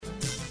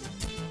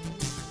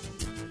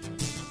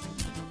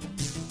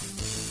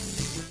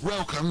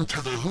Welcome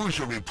to the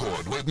Hoosier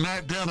Report with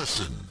Matt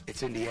Dennison.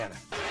 It's Indiana.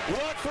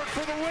 Watford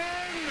for the win!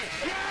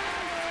 Yes!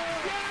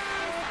 Yes!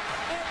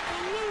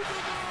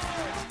 Unbelievable!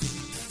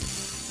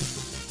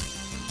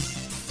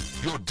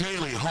 Your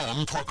daily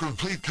home for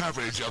complete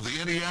coverage of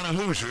the Indiana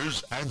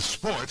Hoosiers and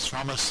sports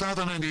from a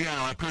Southern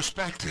Indiana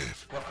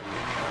perspective. Welcome to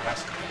Indiana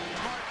basketball.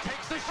 Smart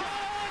takes the shot,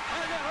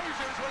 and the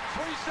Hoosiers with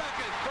 3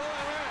 seconds go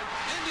ahead.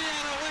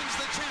 Indiana wins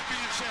the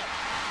championship.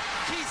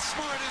 Keith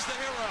Smart is the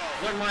hero.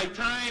 When my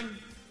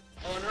time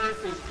on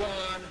earth is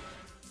gone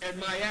and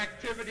my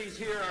activities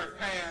here are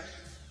past,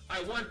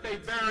 I want they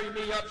bury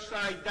me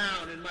upside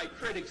down and my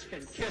critics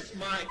can kiss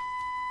my...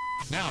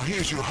 Now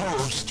here's your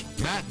host,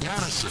 Matt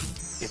Dennison.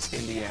 It's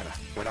Indiana,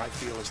 what I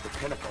feel is the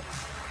pinnacle,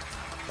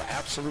 the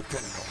absolute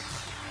pinnacle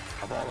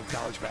of all of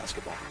college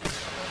basketball.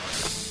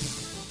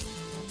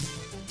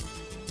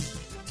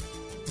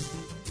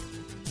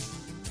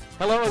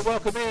 Hello and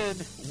welcome in.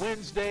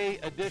 Wednesday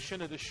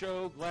edition of the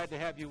show. Glad to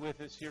have you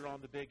with us here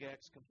on the Big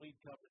X Complete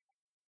Coverage.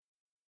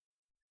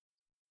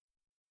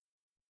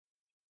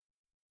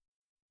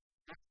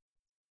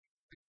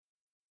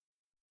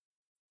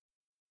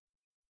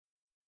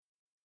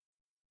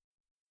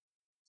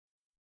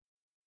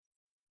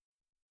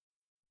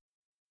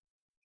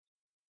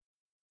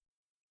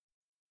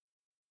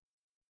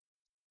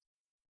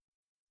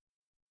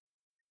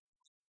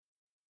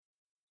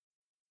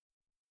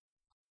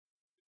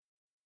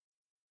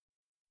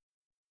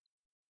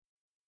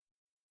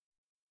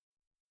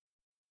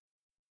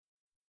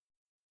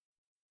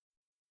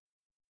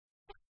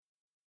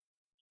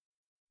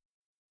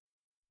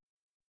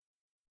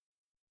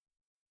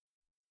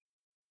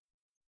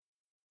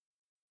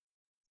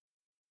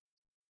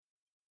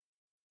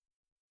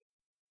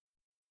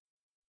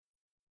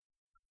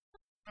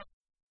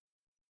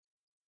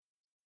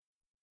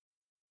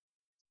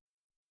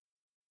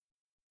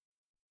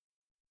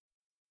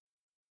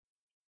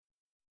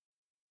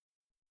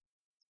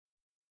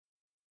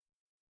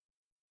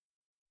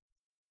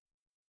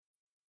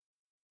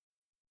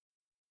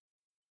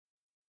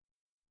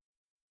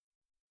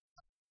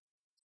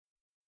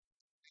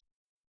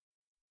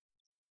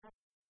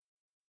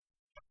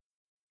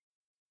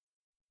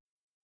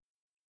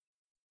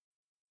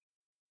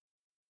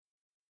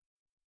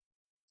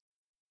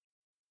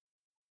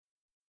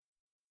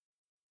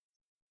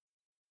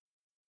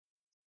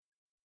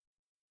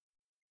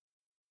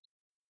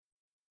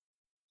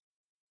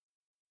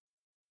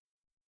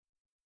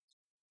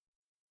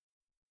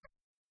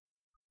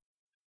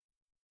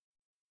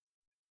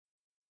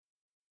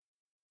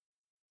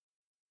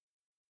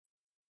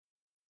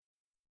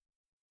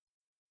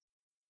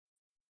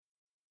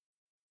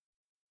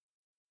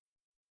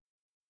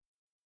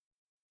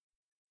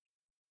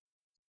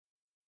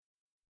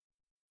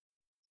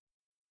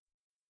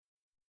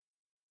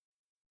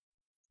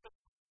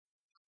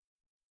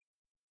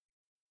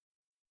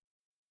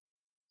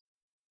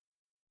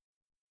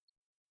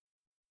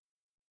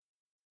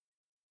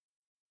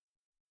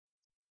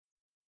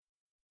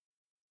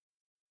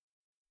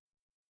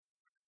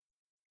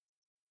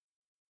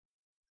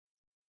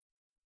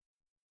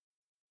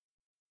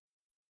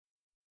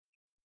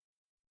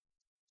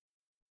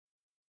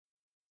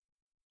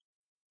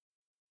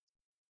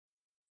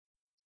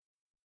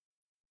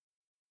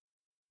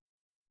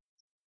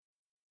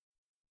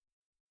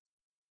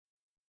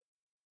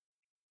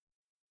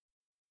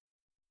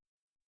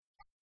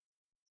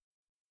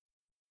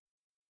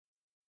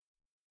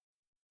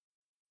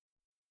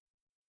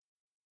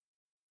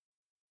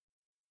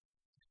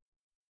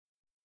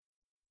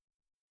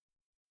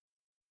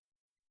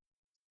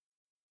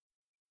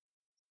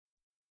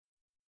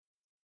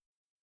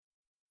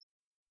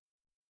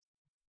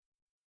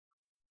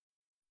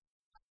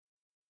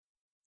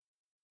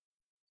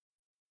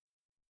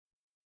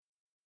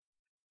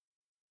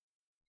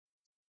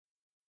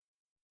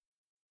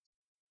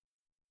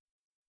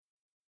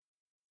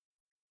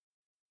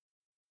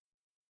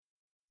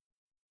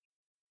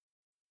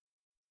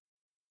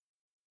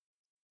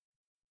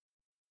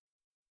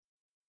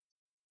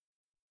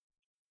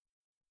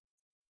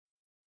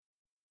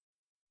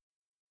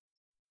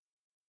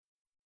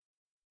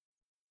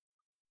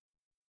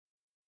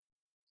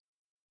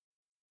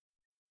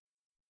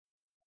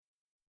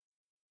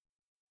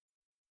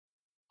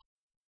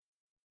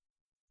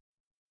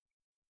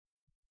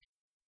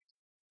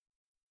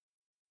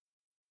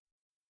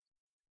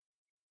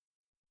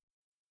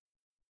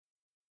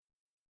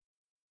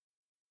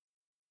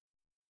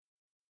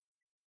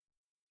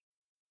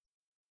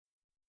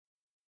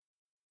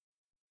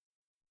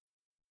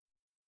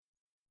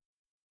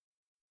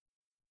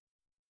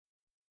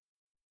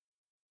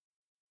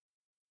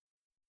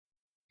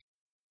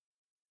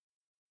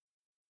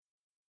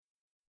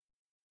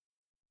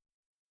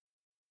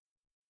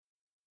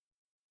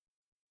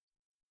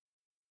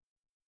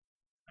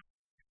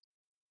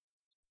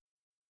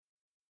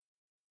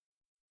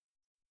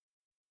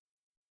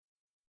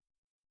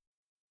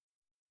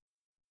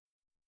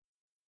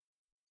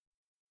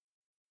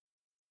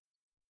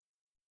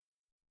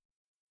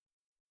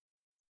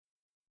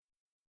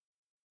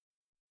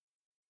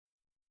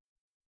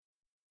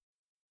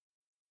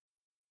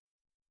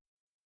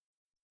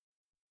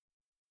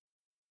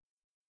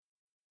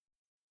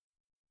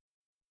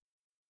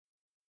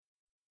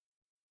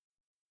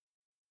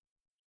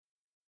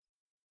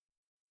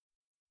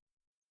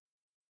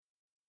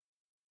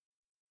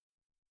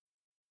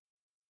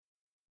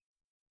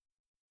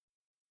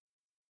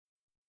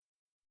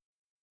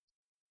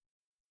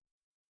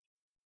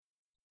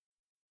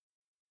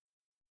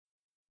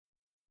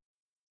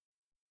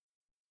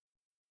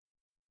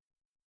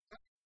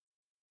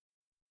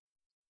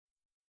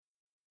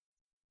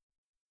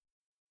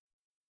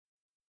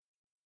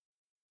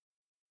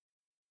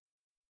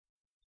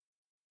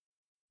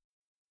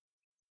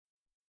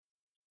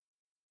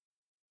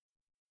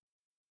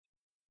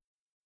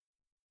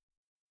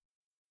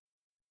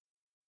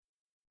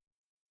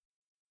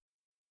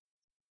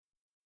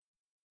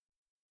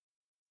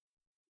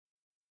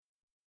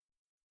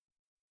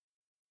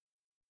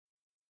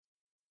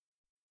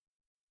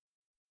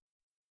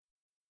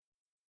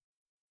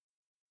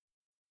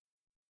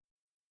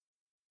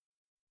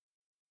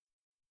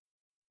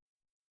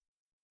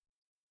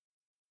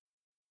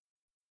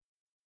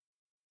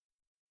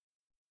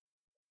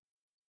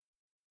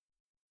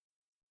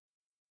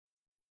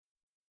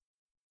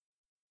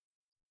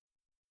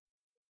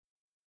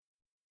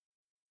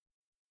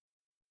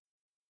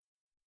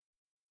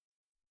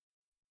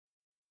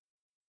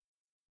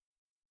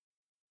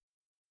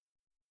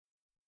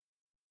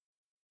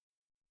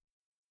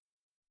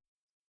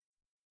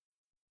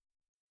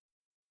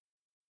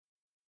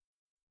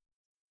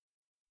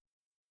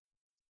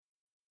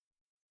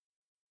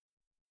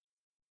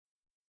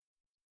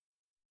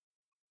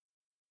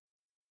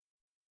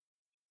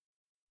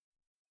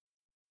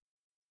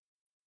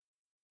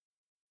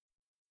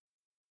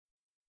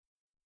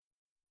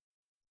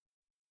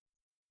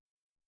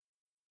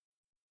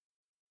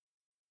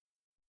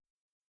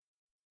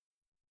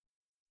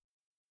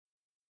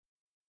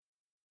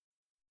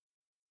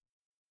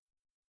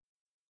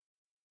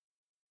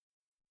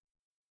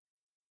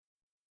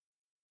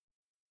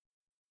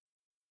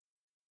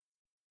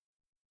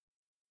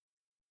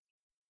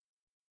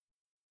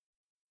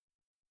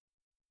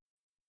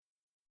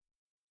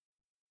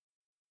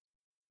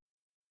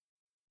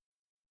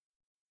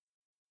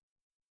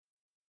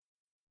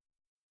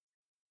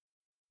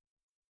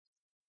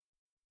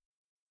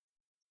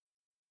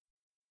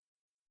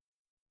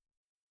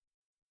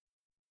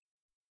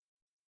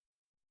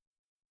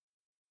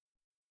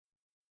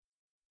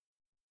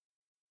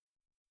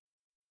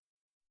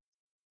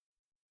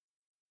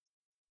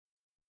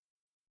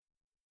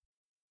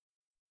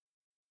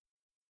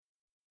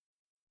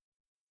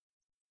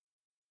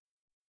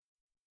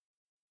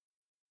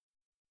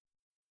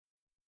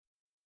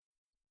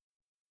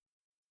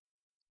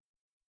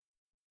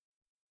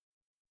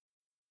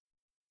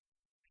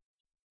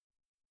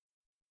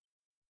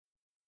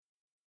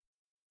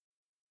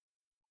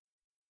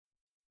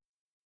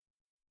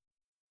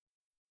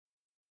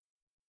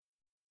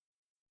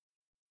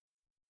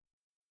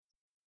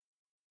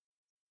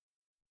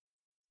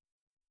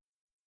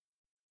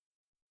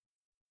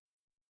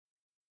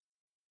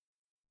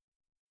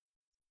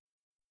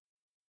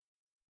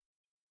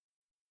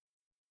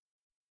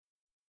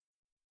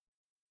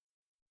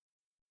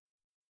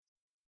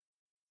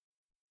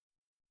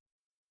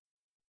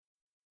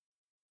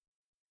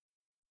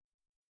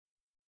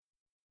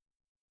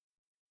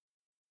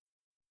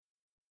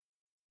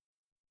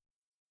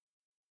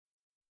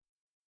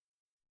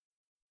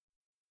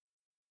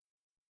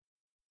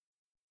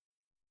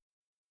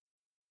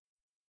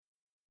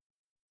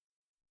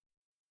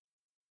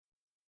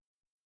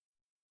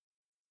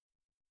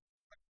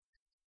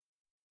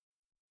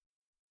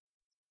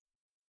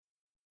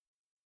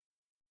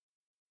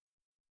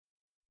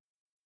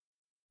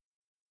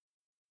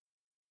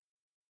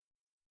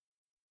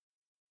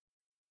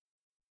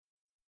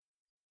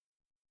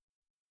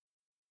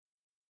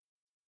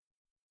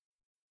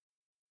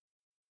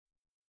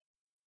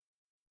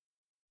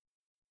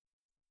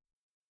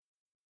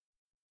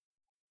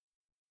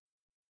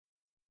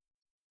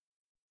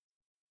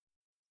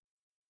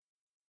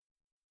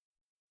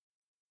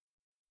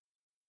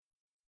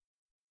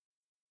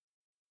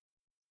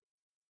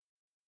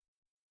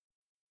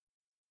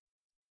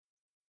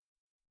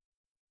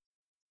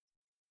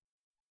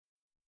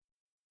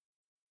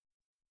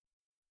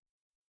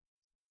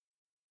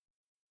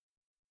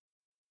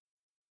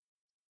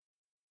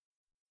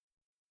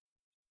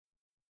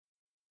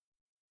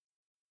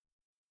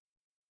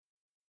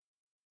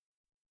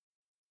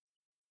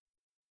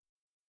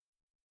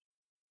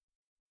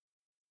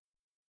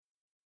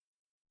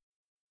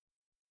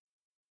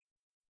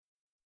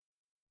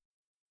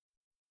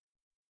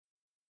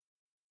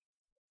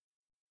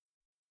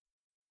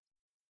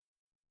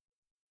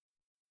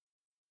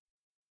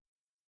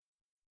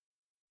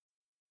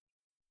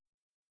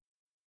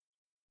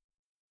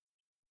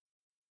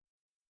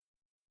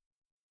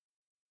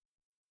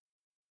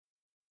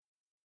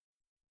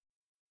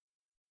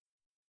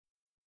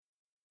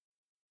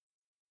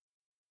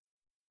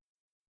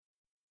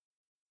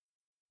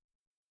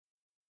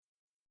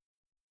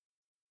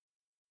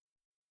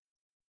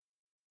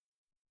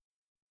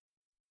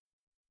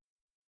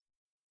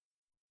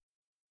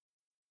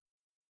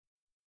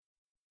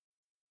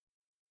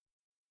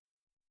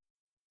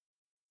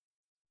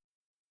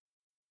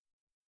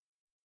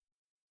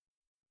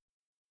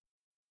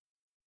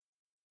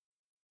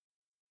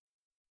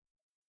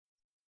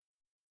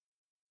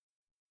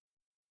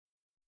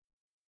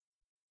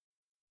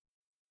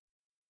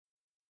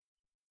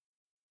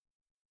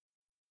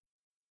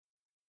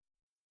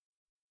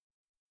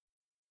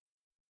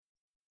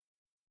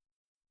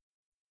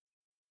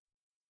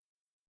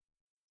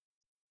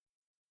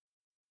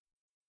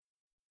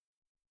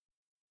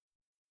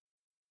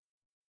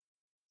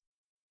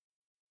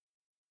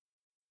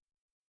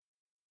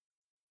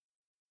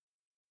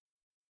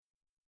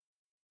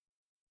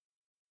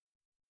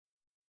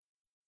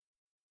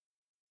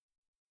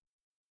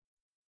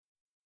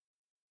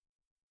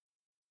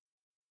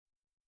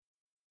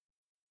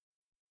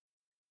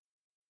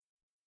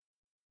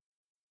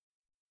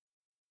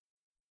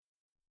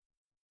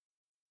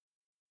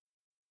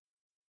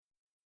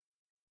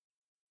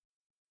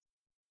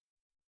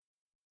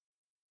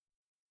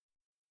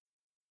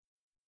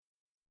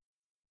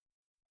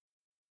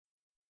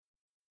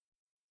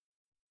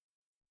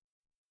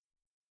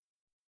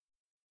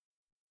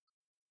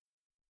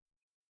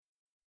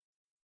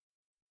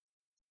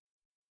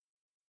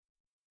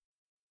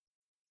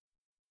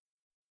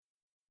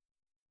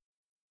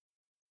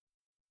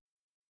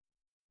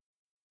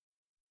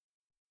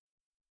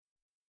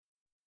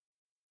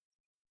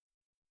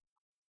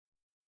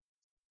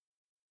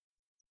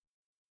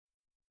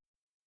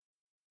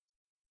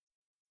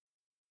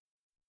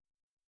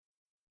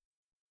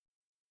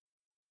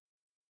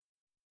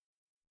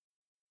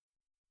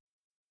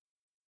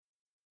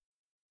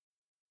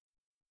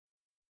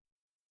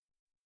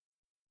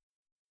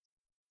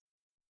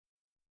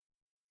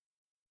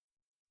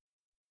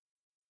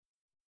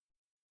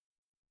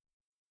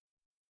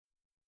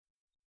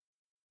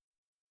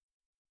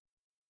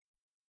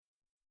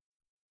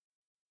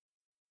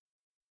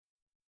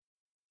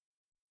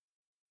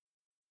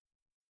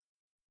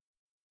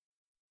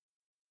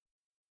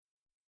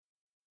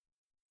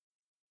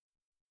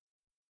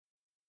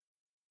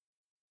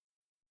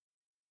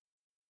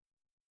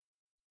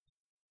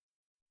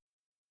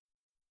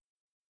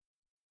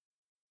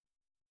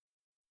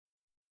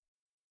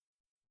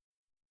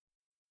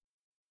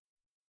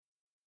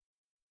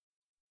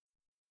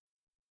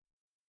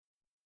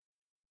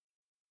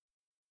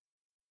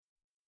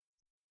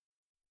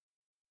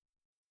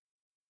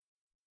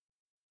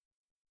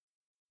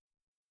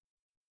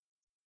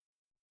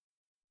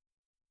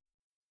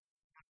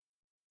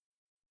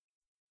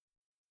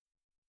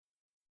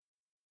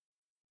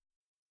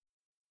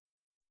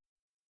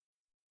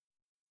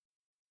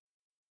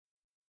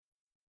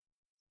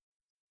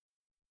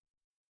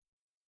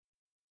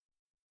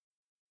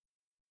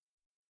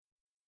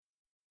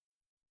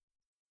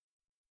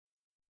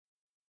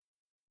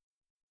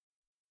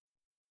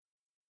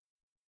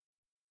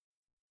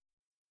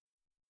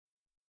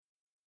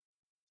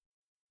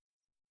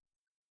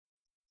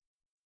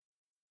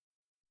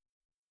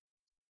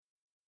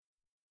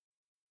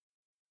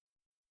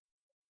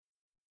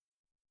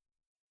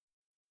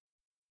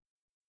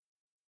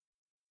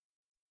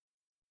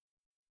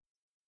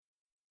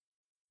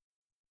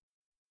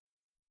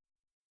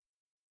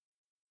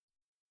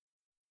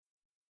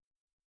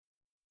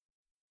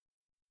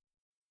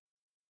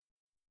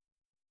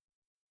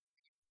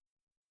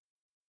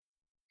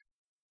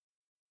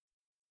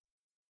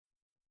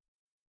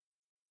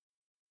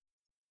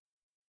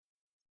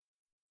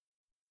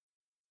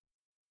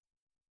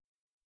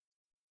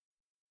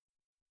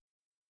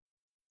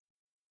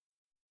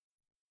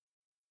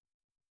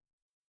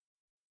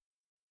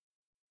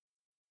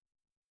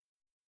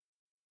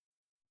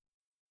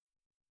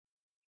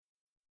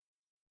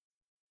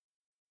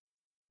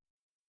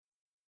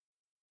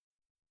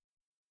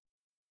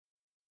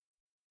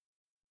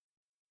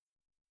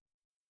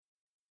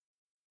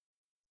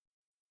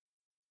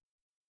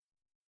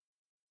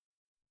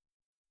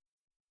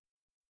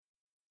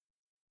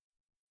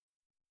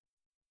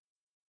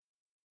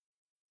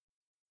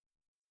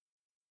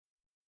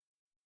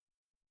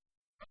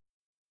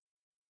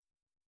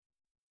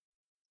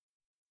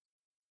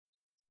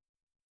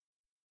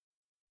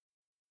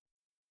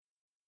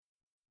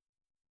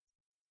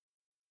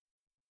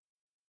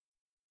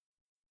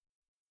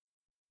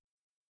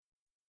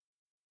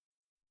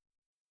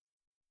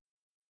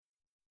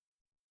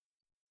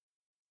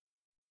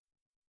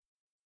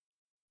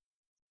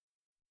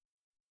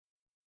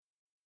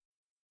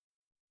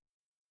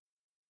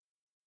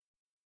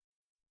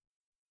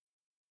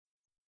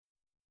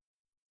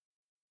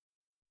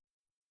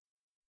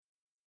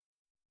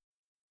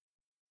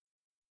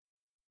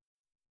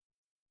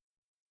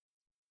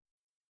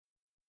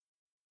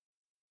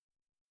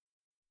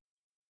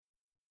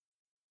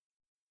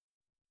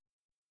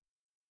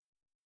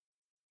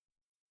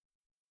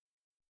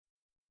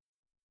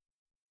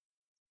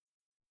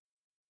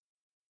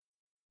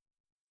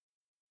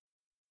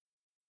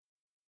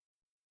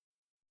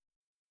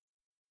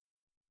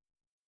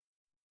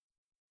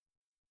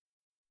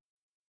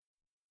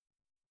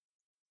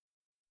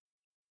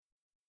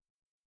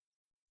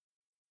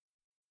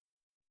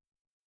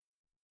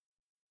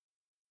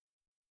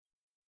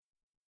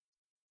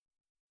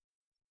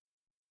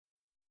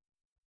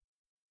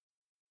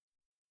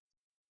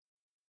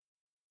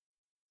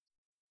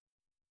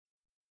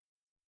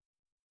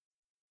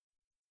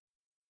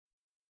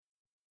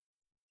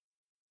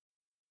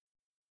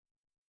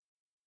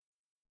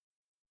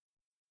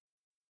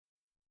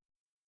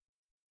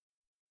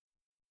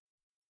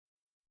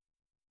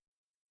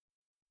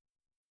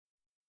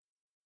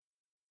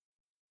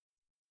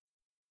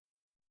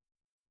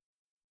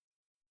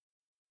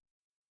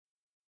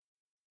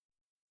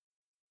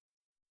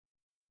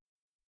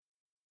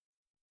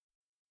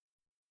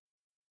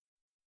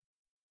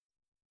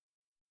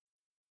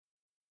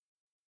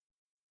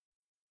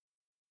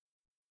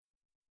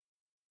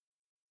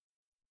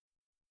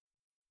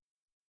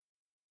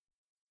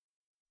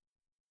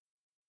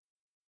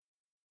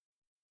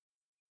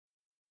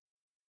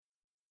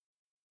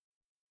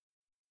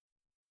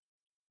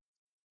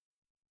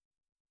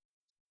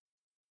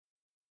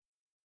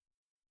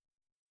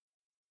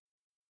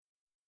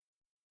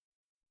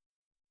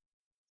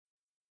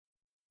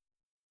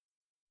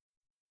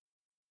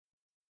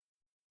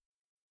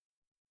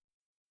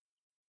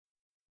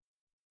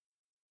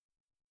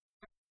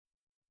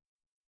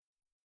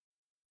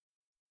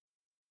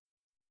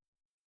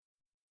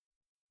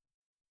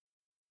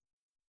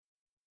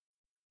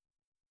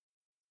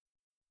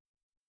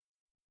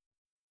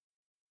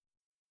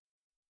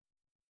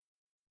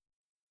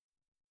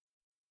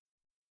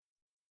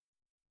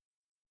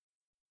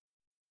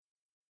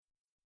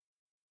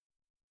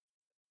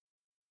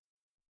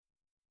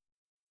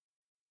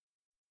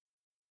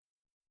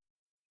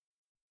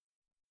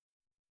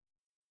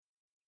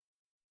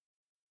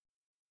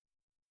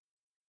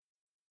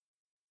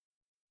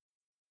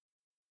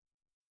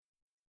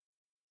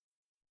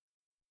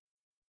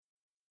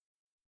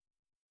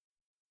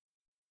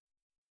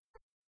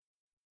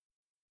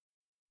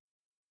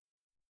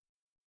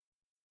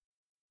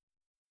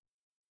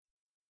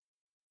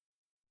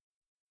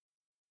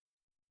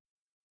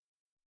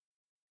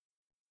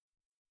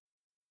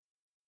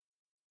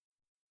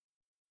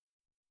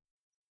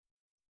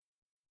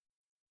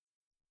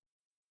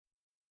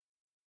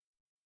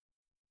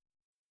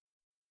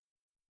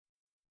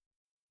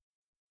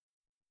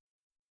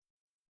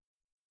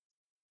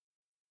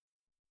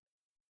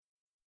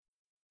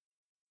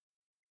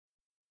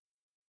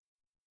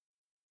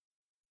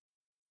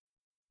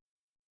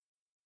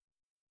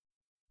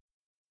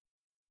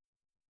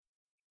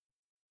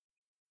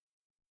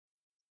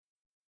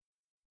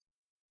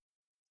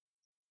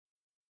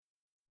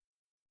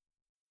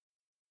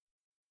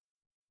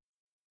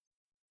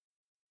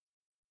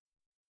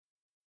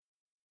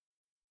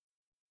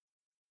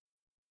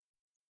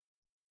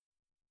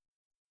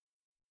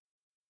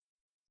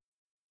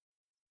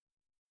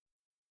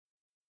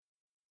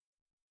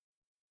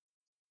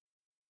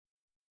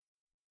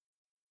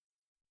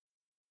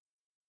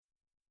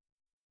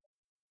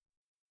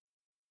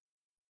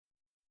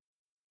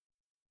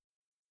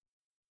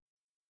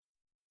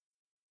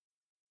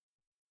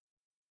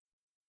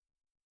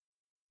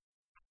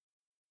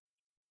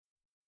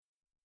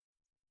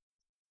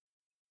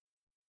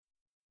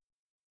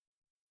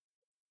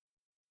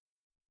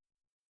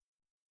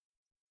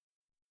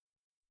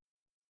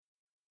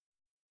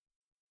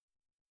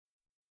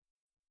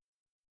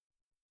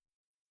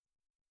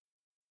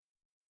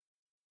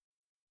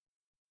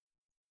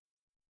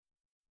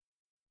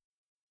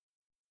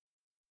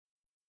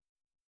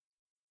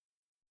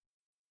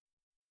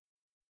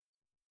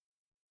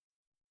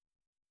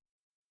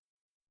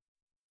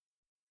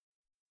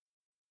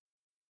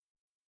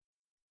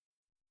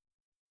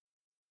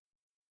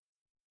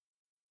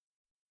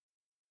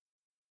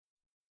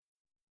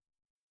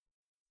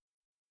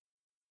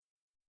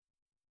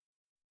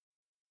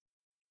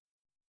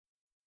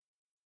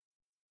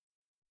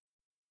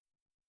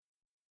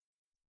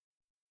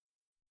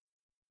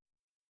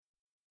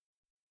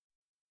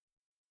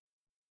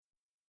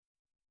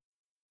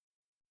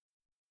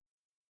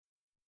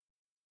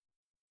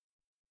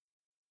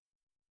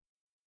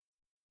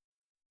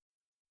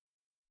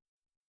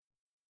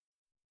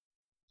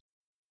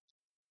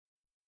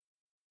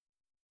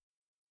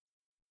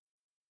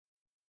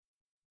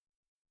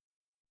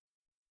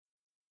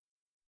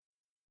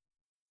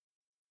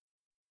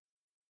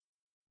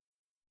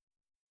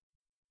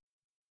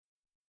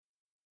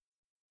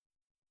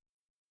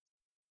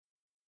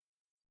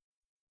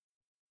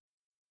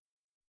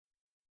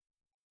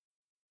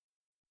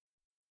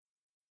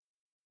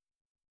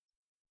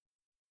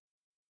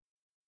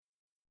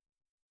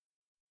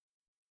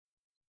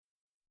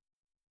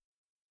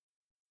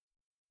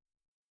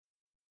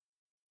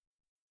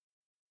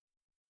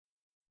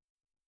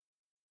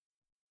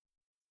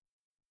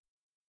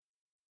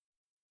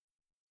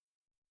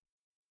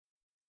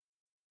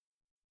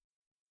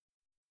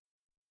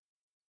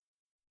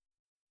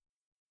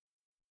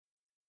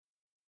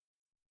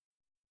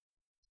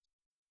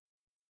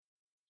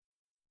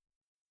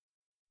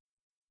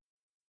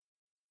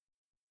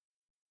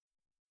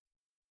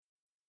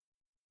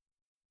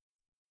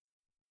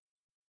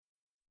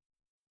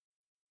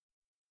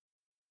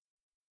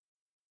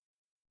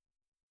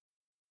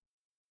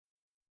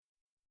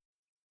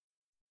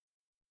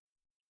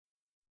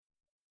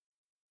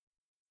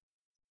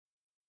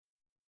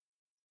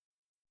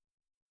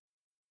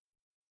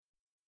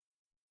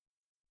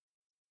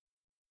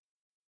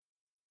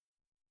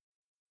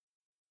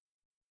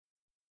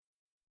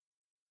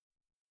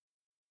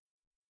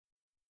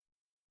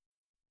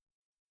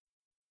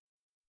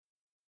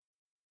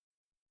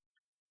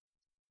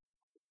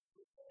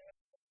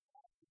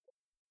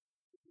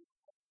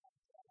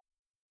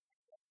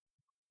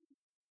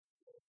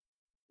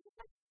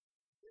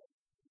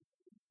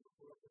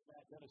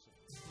 Matt Dennison.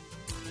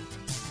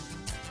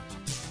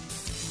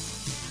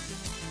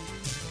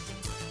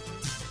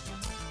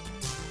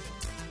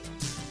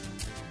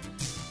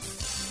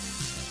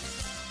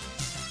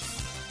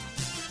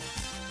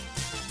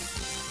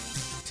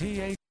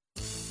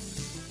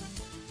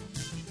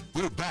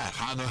 We're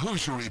back on the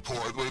Hoosier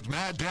Report with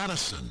Matt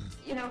Dennison.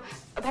 You know,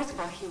 a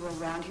basketball hero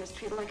around here is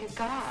treated like a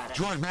god.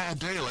 Join Matt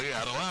daily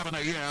at 11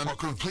 a.m. for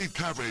complete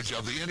coverage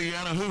of the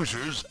Indiana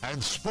Hoosiers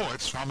and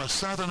sports from a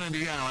Southern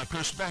Indiana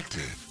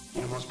perspective.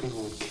 You know, most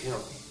people would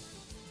kill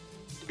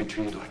to be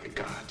treated like a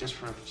god just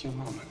for a few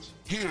moments.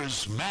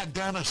 Here's Matt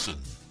Dennison.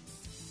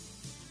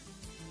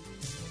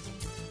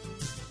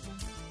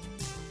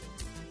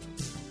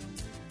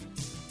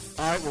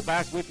 All right, we're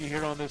back with you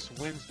here on this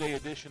Wednesday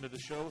edition of the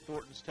show.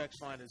 Thornton's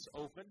text line is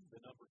open. The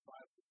number 5.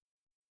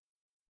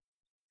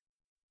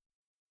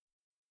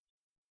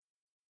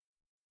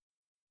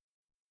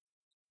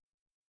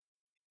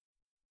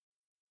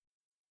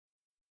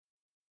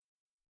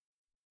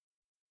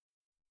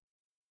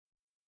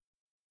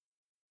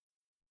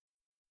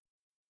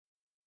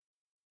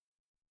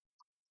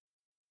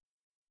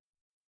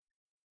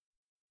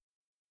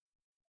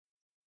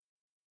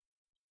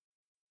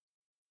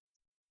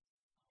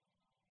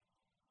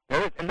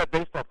 And the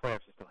baseball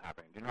playoffs are still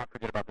happening. Do not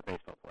forget about the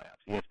baseball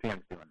playoffs.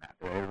 ESPN's doing that.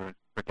 Everyone's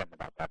forgetting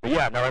about that. But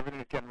yeah, no,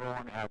 everything's getting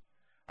rolling.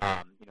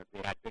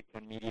 They had Big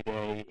Ten Media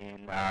Day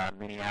in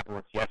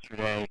Minneapolis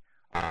yesterday.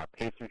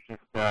 Pacers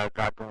just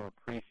got going with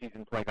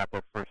preseason play, got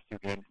their first 2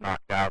 games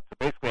knocked out. So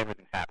basically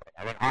everything's happening.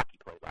 I think hockey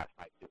played last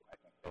night too. I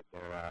think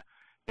that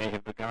they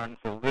have begun.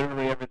 So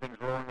literally everything's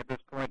rolling at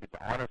this point. It's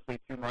honestly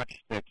too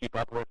much to keep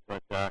up with,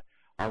 but a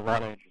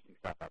lot of interesting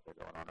stuff out there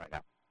going on right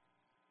now.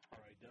 All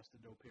right,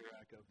 Dustin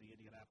Dopirak of the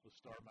Indianapolis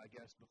Star, my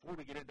guest. Before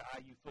we get into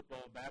IU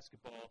football and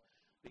basketball,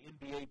 the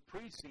NBA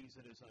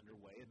preseason is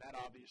underway, and that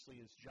obviously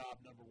is job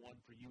number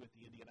 1 for you at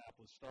the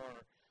Indianapolis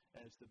Star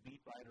as the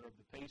beat writer of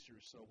the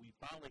Pacers. So we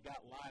finally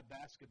got live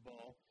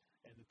basketball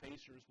and the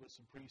Pacers with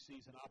some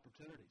preseason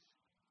opportunities.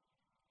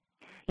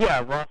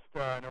 Yeah, lost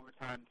in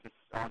overtime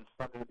on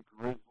Sunday. The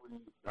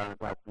Grizzlies got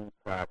beat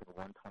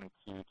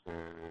 122 to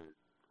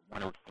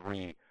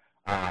 103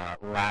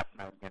 last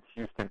night against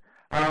Houston.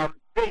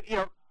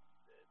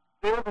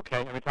 They look okay.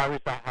 I mean,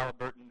 Tyrese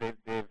Halliburton,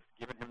 they've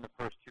given him the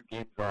first 2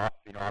 games off.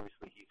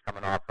 Obviously he's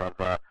coming off of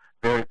a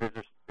very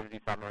busy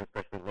summer,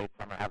 especially late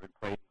summer, having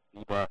played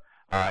FIBA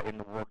in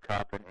the World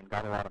Cup and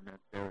got a lot of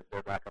minutes there as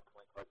their backup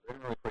point guard. They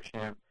didn't really push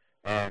him.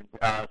 And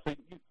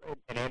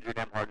Andrew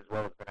Nemhard as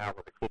well has been out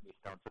with a kidney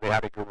stone. So they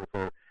had to go with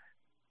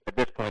at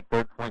this point,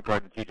 third point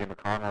guard and TJ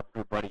McConnell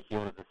through Buddy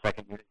Hield as the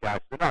second unit guy.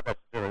 So they're not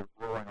necessarily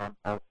rolling on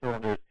all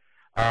cylinders.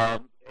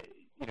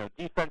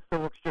 Defense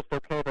still looks just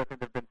okay, but I think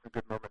there have been some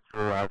good moments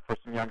for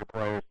some younger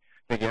players.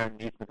 I think Aaron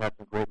Neesmith had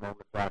some great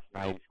moments last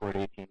night. He scored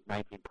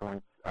 19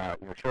 points.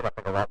 Showed, I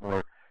think, a lot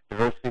more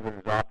diversity with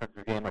his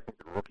offensive game. I think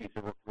the rookies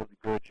have looked really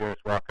good. Jarris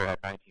Walker had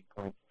 19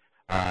 points,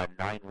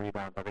 9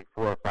 rebounds, I think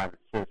 4 or 5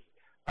 assists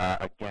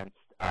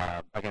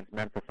against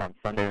Memphis on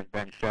Sunday. And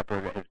Ben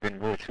Shepherd has been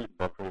really shooting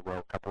both really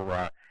well.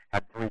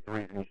 Had 3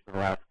 threes in each of the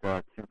last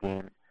 2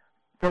 games.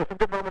 So some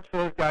good moments for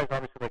those guys.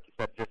 Obviously, like you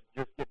said, just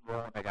getting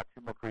rolling. They got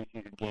 2 more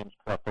preseason games,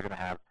 plus they're going to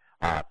have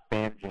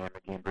Fan Jam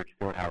at Gainbridge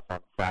Fieldhouse on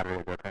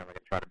Saturday. They're apparently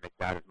going to try to make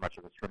that as much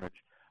of a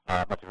scrimmage,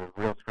 much of a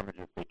real scrimmage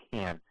as they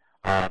can.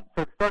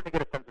 So it's starting to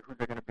get a sense of who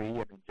they're going to be.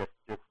 I mean, just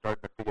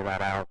starting to figure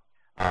that out.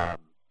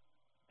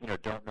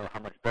 Don't know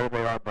how much better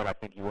they are, but I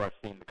think you are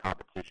seeing the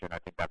competition. I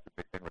think that's the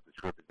big thing with this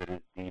group is it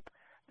is deep.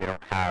 They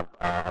don't have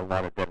a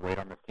lot of dead weight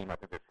on this team. I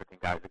think there's 15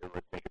 guys that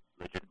they could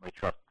legitimately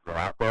trust to go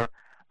out there.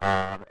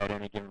 At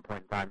any given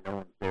point in time, no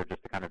one's there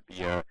just to kind of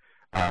be a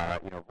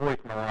voice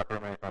in the locker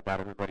room or anything like that.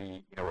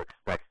 Everybody,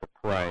 expects to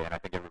play, and I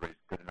think everybody's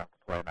good enough to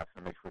play, and that's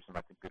going to make for some,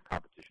 I think, good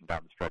competition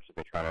down the stretch as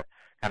they try to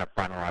kind of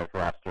finalize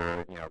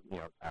roster,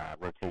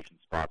 rotation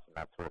spots and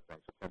that sort of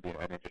thing. So it's going to be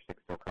an interesting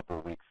still couple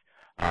of weeks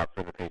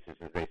for the Pacers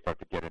as they start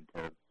to get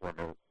into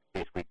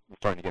basically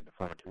starting to get into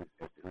form as to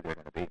who they're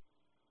going to be.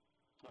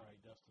 All right,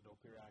 Dustin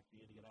Dopirak,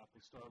 the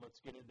Indianapolis Star. Let's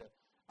get into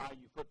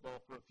IU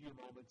football for a few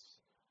moments.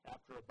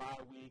 After a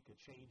bye week, a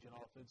change in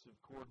offensive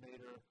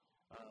coordinator,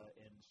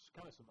 and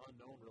kind of some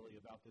unknown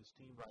really about this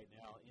team right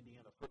now.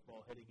 Indiana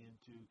football heading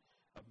into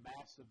a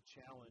massive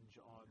challenge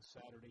on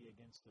Saturday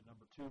against the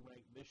number 2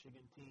 ranked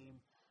Michigan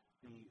team.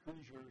 The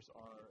Hoosiers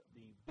are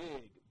the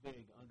big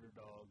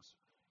underdogs.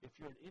 If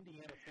you're an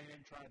Indiana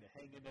fan trying to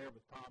hang in there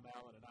with Tom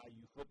Allen and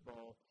IU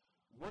football,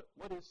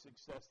 what is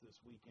success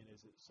this weekend?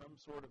 Is it some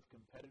sort of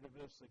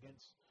competitiveness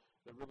against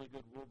the really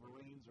good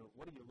Wolverines, or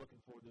what are you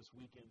looking for this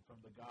weekend from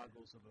the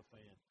goggles of a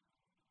fan?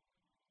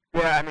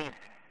 Yeah, I mean,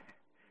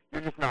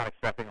 you're just not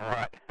expecting a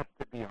lot,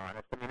 to be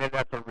honest. I mean,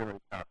 that's a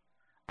really tough,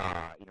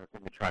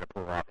 thing to try to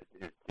pull off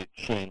is to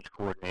change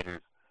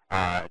coordinators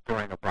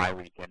during a bye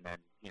week and then,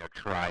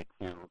 try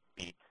to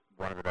beat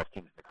one of the best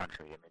teams in the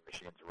country. I mean,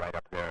 Michigan's right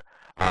up there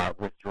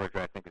with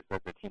Georgia. I think is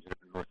the teams that have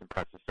been most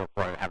impressive so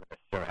far. They haven't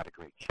necessarily had a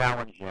great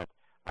challenge yet,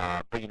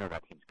 but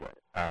that team's good.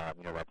 That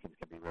team's going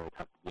to be really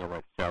tough to deal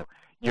with. So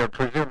you're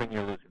presuming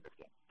you're losing this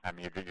game. I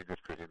mean, you're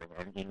just presuming,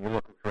 and you're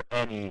looking for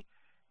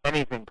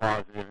anything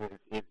positive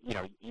is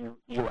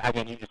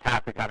you just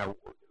have to kind of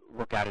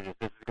look at it as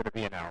this is going to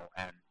be an L,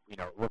 and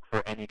look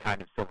for any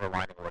kind of silver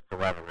lining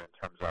whatsoever in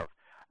terms of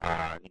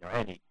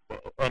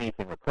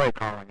anything with play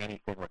calling,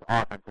 anything with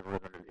offensive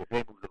rhythm. If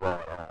they move the ball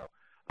at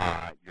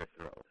all, you're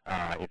thrilled.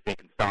 If they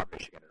can stop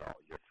Michigan at all,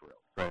 you're thrilled.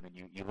 So I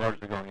mean, you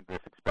largely going into this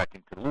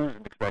expecting to lose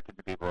and expecting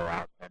to be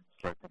blowout, and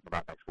start thinking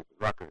about next week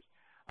with Rutgers.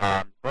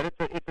 But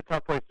it's a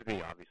tough place to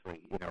be, obviously.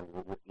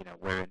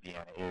 Where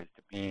Indiana is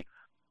to be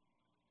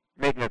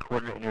making a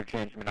coordinator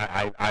interchange. I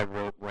mean, I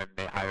wrote when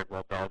they hired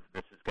Will Bells,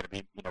 this is going to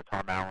be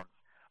Tom Allen's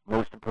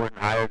most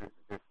important hire,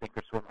 this sink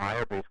or swim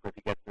hire. Basically, if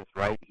he gets this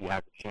right, he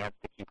has a chance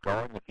to keep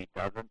going. If he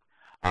doesn't,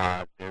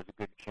 there's a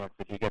good chance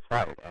that he gets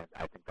fired, and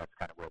I think that's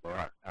kind of where they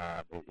are.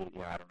 I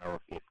don't know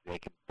if they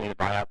can pay the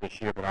buyout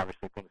this year, but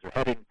obviously things are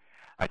heading,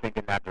 I think,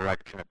 in that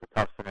direction. It's a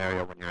tough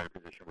scenario when you're in a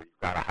position where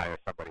you've got to hire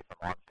somebody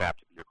from on staff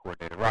to be your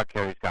coordinator. Rod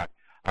Carey's got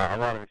a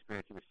lot of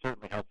experience. He was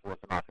certainly helpful as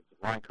an offensive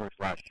line coach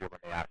last year when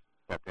they asked him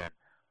to step in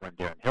when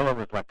Darren Hiller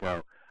was let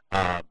go.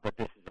 But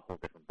this is a whole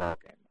different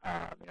ballgame.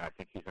 I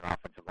think he's an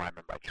offensive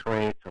lineman by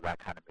trade, so that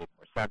kind of made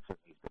more sense. And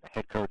he's been a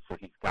head coach, so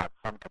he's got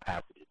some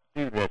capacity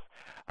to do this.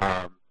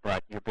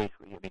 But you're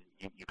basically,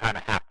 you kind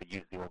of have to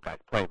use the old guy's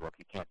playbook.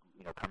 You can't,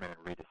 come in and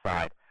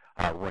redecide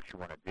what you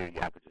want to do.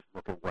 You have to just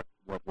look at what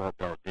Will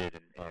Bell did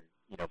and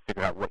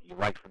figure out what you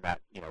like from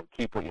that.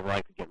 Keep what you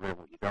like and get rid of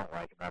what you don't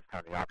like, and that's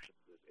kind of the options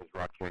as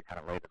Rod Carey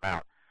kind of laid them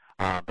out.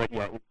 But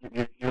yeah,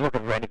 you're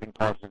looking for anything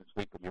positive this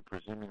week, but you're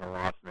presuming a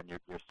loss, and then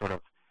you're sort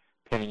of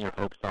pinning your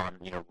hopes on,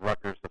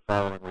 Rutgers the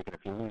following week, and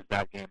if you lose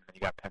that game, then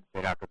you got Penn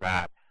State after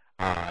that.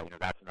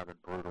 That's another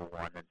brutal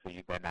one, and so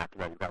you then after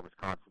that you've got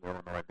Wisconsin,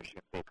 Illinois,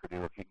 Michigan State,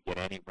 Purdue. If you can get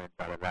any wins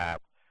out of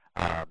that,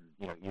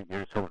 you're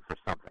just hoping for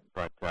something.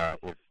 But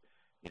if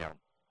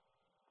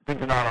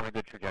things are not on a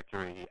good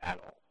trajectory at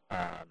all,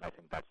 I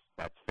think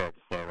that's fair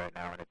to say right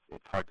now, and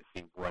it's hard to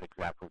see what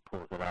exactly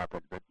pulls it up.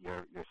 But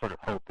your sort of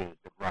hope is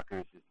that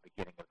Rutgers is the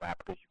beginning of that,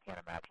 because you can't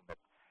imagine that.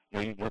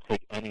 You'll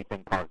take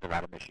anything positive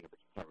out of Michigan, but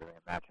you can't really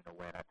imagine a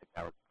win. I think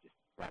that would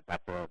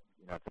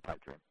that's a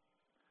pipe dream.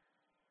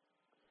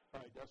 All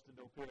right, Dustin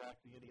Dopirak,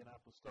 the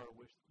Indianapolis Star,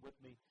 with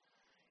me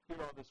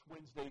here on this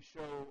Wednesday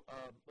show.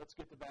 Let's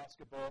get to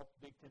basketball.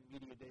 Big Ten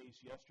Media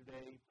Days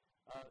yesterday.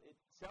 It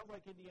sounds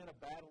like Indiana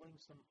battling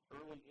some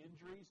early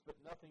injuries, but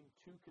nothing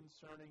too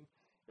concerning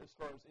as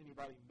far as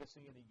anybody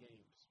missing any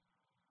games.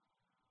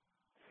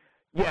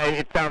 Yeah,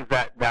 it sounds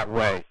that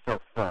way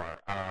so far.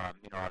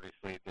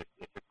 Obviously,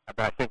 but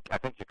I think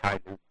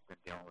Ja'Kai Newton's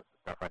been dealing with some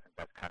stuff. I think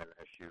that's kind of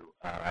an issue.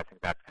 I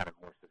think that's kind of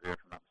more severe, if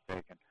I'm not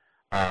mistaken.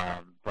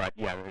 But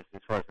yeah,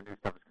 as far as the new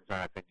stuff is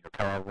concerned, I think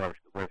Carroll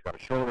Roy's got a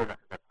shoulder. I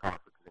think that's cost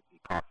because he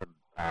cost him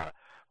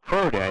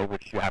pro day,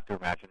 which you have to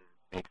imagine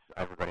makes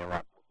everybody a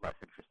lot less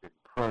interested in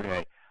pro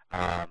day.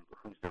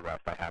 Who's the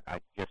rest? I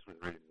just was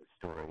reading this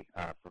story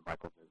from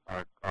Michael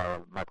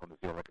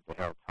Naziel at the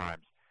Herald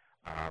Times.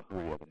 Who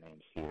are the other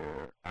names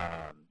here?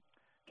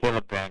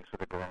 Caleb Banks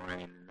with a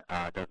groin,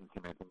 doesn't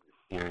seem anything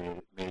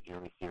serious,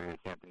 majorly serious.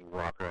 Anthony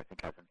Walker, I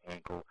think, has an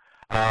ankle.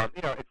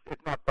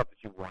 It's not stuff that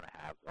you want to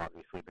have,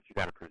 obviously, but you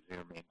got to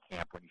presume in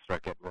camp when you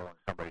start getting rolling,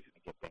 somebody's going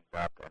to get things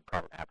up and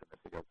probably have to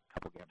miss a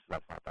couple games, so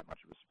that's not that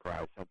much of a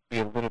surprise. So be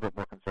a little bit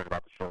more concerned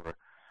about the shoulder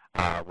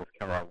with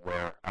Carroll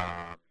Ware.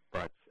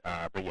 But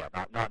yeah,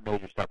 not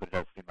major stuff, but it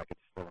does seem like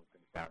it's slowing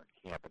things down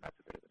in camp, and that's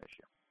a bit of an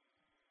issue.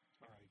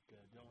 All right,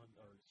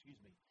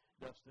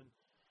 Dustin.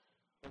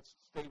 Let's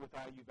stay with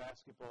IU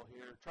basketball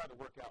here. Try to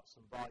work out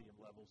some volume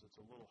levels. It's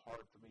a little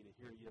hard for me to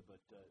hear you, but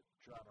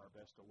trying our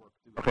best to work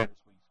through it as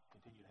we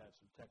continue to have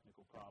some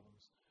technical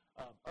problems.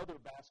 Other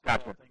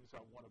basketball things I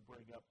want to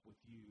bring up with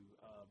you.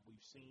 We've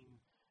seen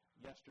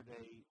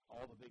yesterday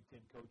all the Big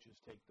Ten coaches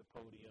take the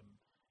podium,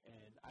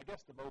 and I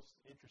guess the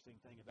most interesting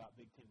thing about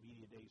Big Ten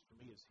Media Days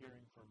for me is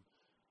hearing from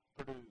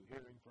Purdue,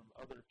 hearing from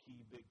other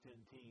key Big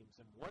Ten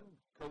teams. And one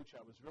coach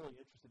I was really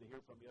interested to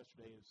hear from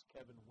yesterday is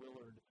Kevin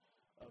Willard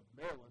of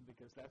Maryland,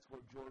 because that's where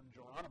Jordan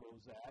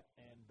Geronimo's at.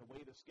 And the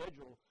way the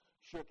schedule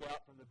shook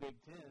out from the Big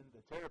Ten,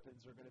 the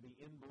Terrapins are going to be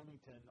in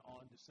Bloomington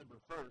on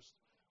December 1st,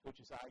 which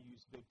is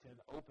IU's Big Ten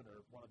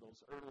opener, one of those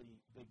early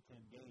Big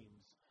Ten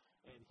games.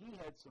 And he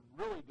had some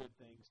really good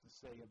things to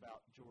say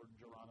about Jordan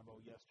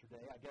Geronimo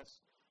yesterday. I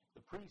guess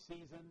the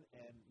preseason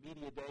and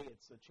media day,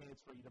 it's a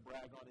chance for you to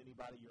brag on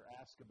anybody you're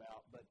asked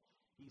about. But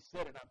he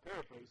said, and I'm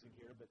paraphrasing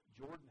here, but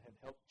Jordan had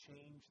helped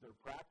change their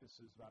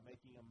practices by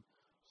making them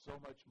so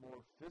much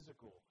more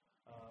physical.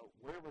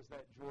 Where was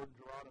that Jordan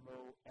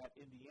Geronimo at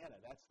Indiana?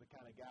 That's the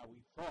kind of guy we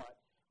thought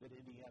that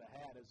Indiana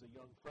had as a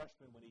young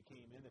freshman when he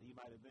came in, that he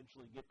might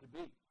eventually get to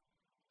be.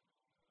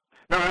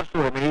 No,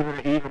 absolutely. I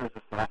mean, even as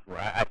a sophomore,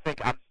 I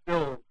think I'm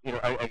still,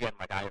 again,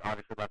 like I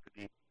obviously left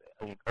the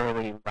deep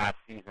early last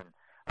season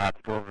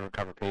to go over and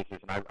cover pages,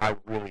 and I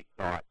really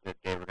thought that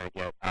they were going to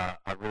get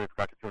a really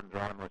productive Jordan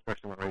Geronimo,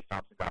 especially when Ray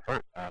Thompson got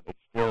hurt. It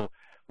still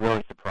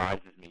really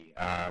surprises me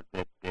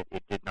that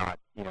it did not,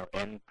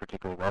 end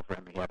particularly well for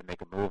him. He had to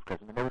make a move because,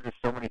 there were just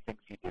so many things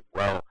he did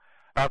well.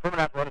 From an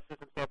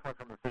athleticism standpoint,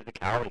 from a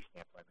physicality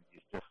standpoint, you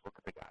just look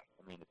at the guy.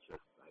 It's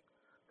just like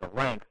the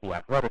length, the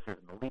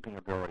athleticism, the leaping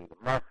ability, the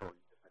muscle.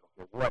 You're just like,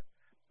 okay, what?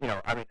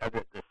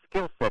 The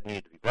skill set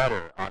needed to be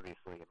better,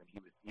 obviously. I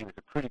mean, he was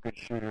a pretty good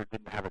shooter,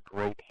 didn't have a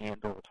great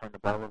handle, turned the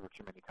ball over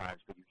too many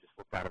times, but you just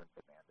looked at him and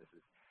said, man,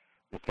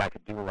 this guy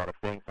could do a lot of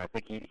things. I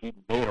think he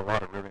made a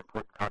lot of really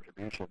important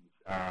contributions,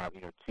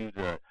 to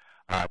the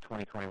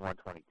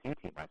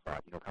 2021-22 team, I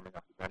thought, coming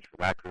off the bench for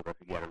that group. I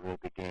think he had a really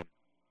big game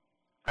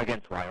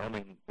against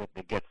Wyoming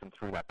that gets them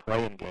through that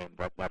play-in game,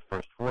 that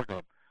first 4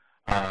 game,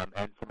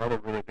 and some other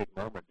really big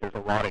moments. There's a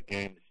lot of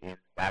games in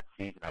that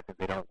season I think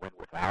they don't win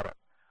without him.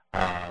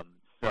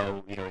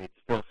 So, it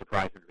still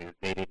surprises me that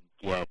they didn't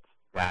get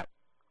that,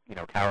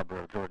 caliber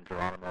of Jordan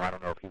Geronimo. I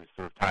don't know if he was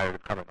sort of tired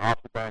of coming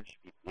off the bench,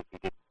 if he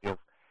didn't feel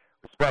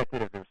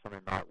respected, if there was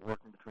something not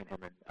working between him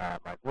and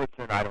Mike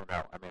Woodson. I don't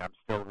know. I mean, I'm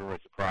still really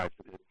surprised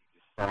because you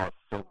just saw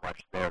so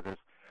much there.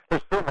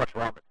 There's so much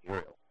raw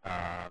material,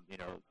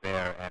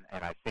 there,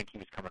 and I think he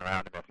was coming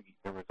around, and I think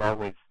there was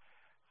always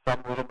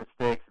some little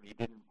mistakes, and he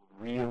didn't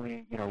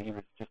really, he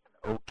was just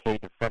an okay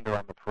defender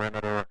on the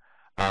perimeter,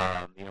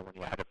 when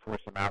you had to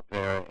force him out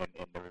there,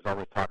 and there was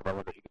always talk about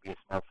whether he could be a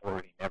small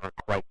forward. He never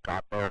quite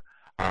got there,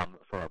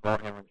 from a ball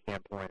handling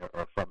standpoint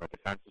or from a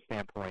defensive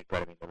standpoint,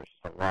 but I mean, there was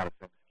just a lot of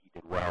things he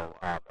did well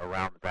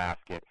around the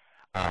basket,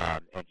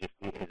 and just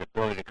his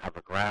ability to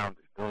cover ground,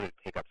 his ability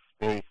to take up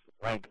space,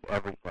 length,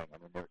 everything. I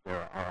mean,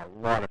 there are a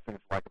lot of things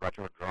to like about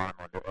Jordan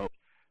Geronimo.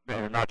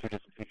 In the not too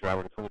distant future, I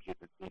would have told you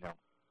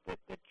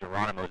that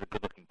Geronimo is a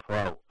good-looking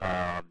pro.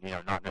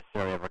 Not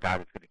necessarily a guy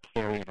that's going to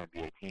carry an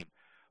NBA team,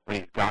 but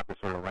he's got the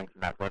sort of length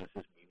and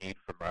athleticism you need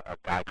from a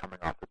guy coming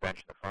off the bench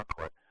in the front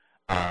court.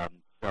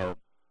 So,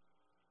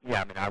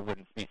 yeah, I mean, I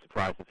wouldn't be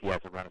surprised if he has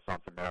a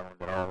renaissance in Maryland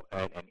at all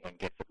and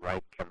gets it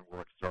right. Kevin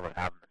Warwick's still would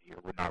have him here.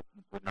 Would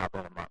not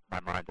blow my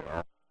mind at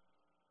all.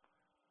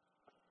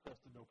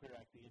 Dustin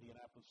Dopirak, the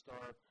Indianapolis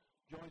Star,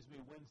 joins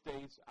me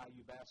Wednesdays,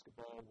 IU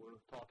basketball.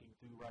 We're talking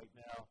through right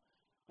now.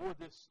 For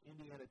this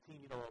Indiana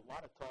team, a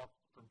lot of talk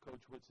from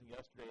Coach Woodson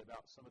yesterday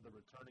about some of the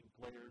returning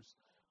players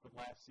from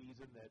last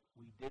season that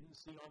we didn't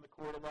see on the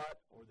court a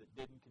lot or that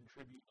didn't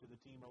contribute to the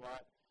team a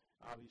lot.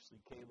 Obviously,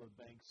 Caleb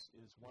Banks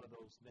is one of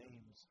those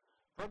names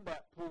from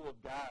that pool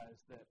of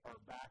guys that are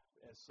back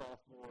as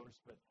sophomores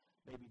but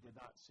maybe did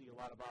not see a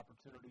lot of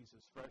opportunities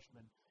as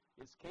freshmen.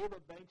 Is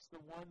Caleb Banks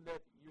the one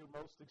that you're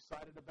most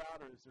excited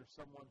about, or is there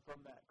someone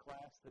from that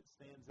class that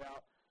stands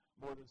out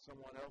more than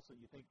someone else that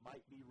you think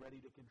might be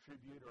ready to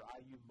contribute, or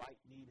IU might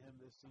need him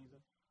this season?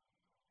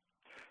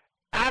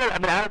 Out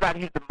of that,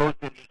 he's the most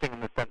interesting in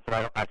the sense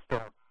that I still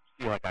don't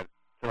feel like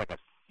I've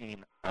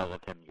seen all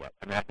of him yet.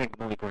 I mean, I think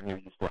Malik Rainier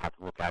you still have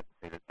to look at and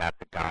say that that's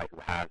a guy who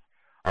has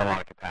a lot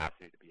of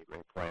capacity to be a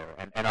great player,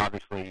 and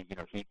obviously,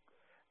 he.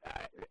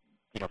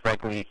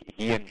 Frankly,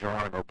 he and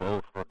Geronimo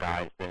both were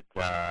guys that,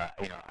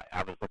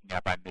 I was looking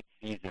at by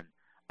mid-season.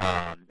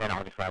 And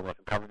obviously I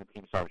wasn't covering the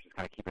team, so I was just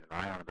kind of keeping an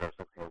eye on him. But I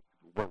was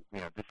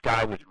like, this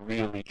guy was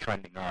really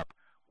trending up.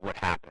 What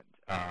happened?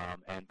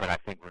 But I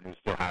think Renew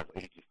still has,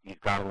 he's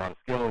got a lot of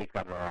skill. He's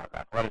got a lot of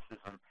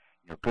athleticism,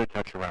 good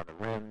touch around the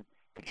rim,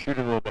 can shoot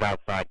a little bit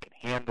outside, can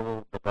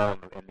handle the ball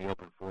in the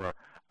open floor.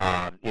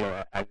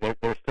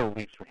 There's still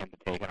leaps for him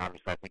to take, and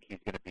obviously I think he's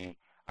going to be,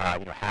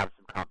 have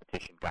some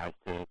competition guys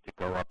to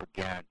go up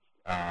against.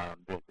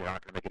 They're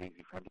not going to make it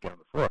easy for him to get on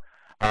the floor.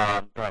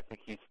 But I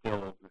think he's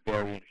still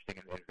very interesting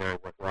and very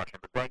worth watching.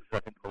 But Banks is, I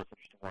think, the most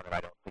interesting one that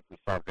I don't think we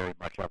saw very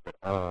much of at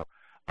all.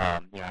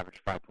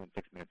 Averaged 5.6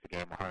 minutes a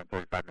game,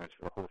 135 minutes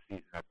for the whole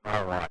season. That's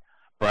not a lot.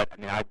 But, I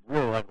mean, I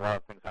really like a lot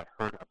of things I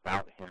heard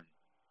about him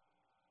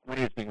when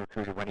he was being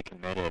recruited, when he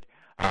committed.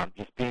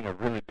 Just being a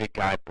really big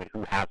guy, but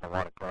who has a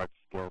lot of guard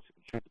skills, who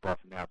can shoot the ball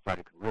from the outside,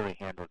 who can really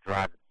handle,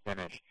 drive, and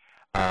finish.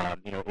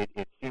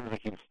 It seems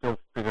like he was still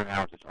figuring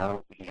out just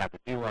all he had to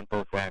do on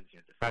both ends,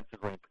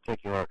 defensively in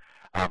particular.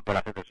 But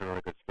I think there's a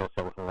really good skill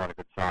set with a lot of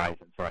good size,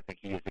 and so I think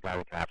he is a guy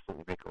that can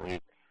absolutely make a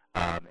leap.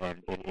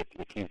 And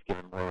if he's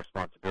given more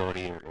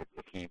responsibility, or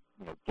if he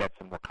gets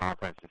some more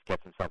confidence, just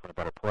gets himself in a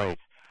better place,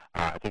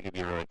 I think he'd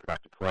be a really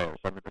productive player.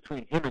 So I mean,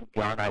 between him and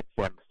Gunn, I'd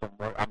say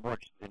I'm more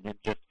interested in him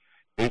just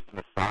based on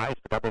the size,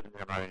 but that doesn't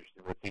mean I'm not interested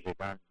in what C.J.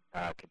 Gunn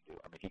can do.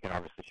 I mean, he can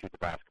obviously shoot the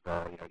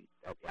basketball.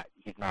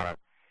 He's not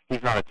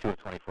a 2 of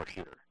 24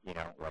 shooter. You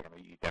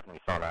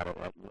definitely saw that at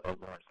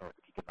Lawrence North,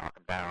 that he could knock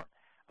him down.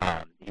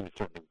 He was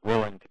certainly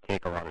willing to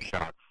take a lot of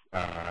shots,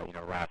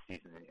 last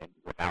season and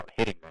without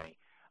hitting many,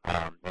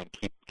 and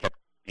kept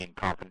being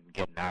confident and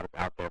getting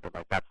out there.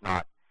 But that's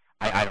not.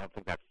 I don't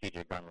think that's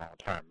C.J. Gunn long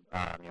term.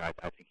 I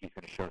think he's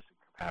going to show some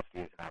capacity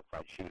as an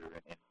outside shooter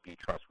and be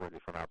trustworthy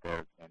from out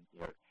there. And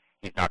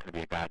he's not going to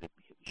be a guy that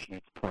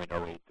shoots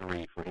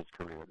 .083 for his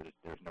career.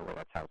 There's no way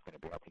that's how it's going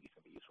to be. I think he's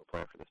going to be a useful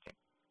player for this team.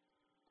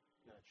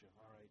 Gotcha.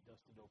 All right,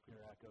 Dustin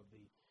Dopirak of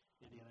the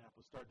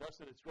Indianapolis Star.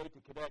 Dustin, it's great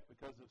to connect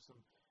because of some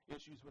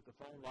issues with the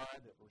phone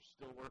line that we're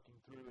still working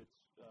through. It's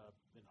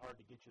been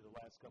hard to get you the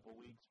last couple of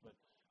weeks, but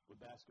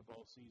with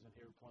basketball season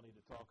here, plenty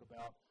to talk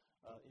about.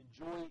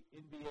 Enjoy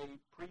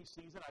NBA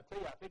preseason. I tell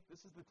you, I think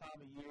this is the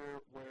time of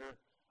year where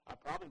I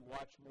probably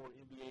watch more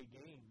NBA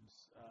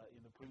games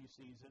in the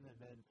preseason, and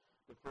then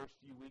the first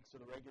few weeks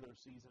of the regular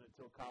season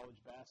until college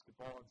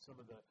basketball and some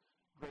of the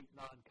great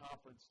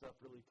non-conference stuff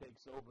really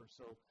takes over.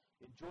 So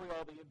enjoy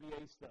all the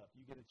NBA stuff.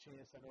 You get a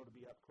chance, I know, to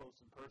be up close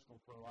and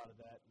personal for a lot of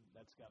that, and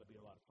that's got to be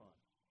a lot of fun.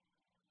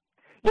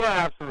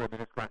 Yeah, absolutely. I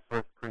mean, it's my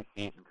first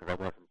preseason because I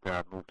wasn't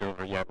moved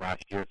over yet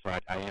last year, so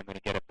I am going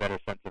to get a better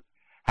sense of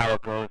how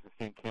it goes. I've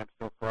seen camp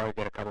so far. I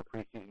get a couple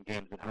preseason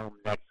games at home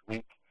next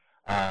week.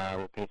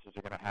 What Pacers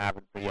are going to have,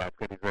 and so yeah, it's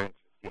going to be very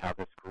interesting to see how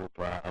this group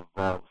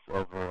evolves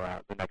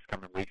over the next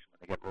coming weeks when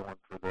they get rolling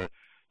for the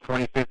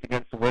 25th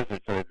against the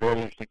Wizards. So it's a very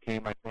interesting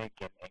team, I think,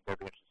 and going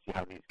to be interesting to see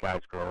how these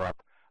guys grow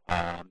up,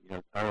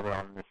 early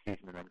on in this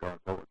season and then going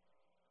forward.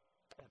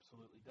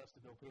 Absolutely.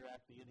 Dustin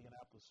Dopirak, the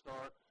Indianapolis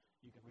Star.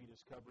 You can read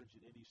his coverage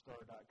at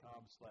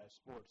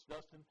indystar.com/sports.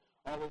 Dustin,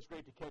 always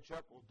great to catch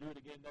up. We'll do it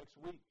again next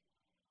week.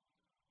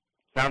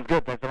 Sounds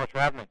good. Thanks so much for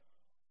having me.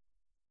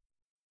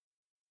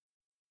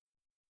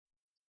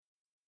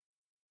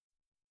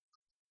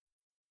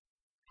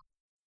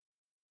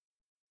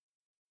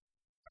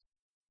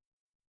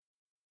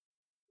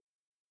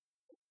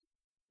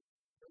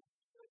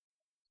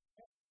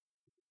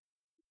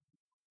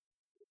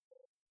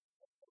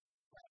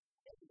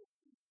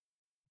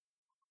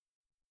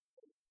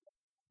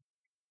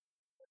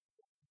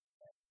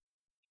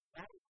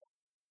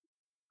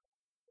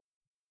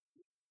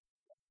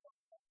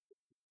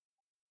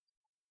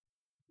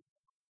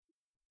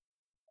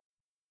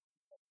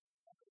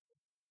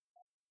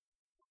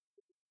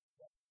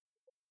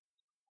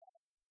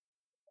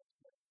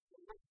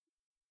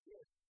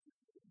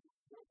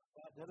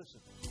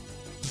 Edison.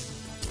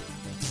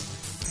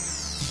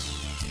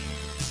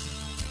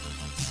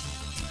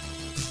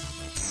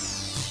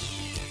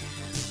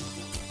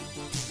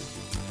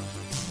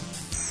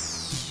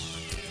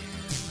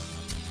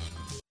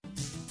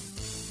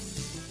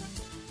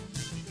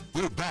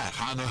 We're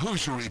back on the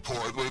Hoosier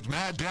Report with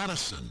Matt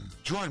Dennison.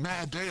 Join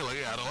Matt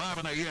daily at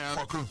 11 a.m.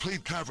 for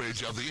complete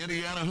coverage of the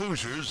Indiana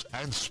Hoosiers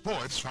and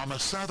sports from a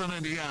Southern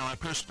Indiana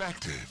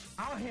perspective.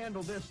 I'll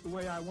handle this the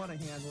way I want to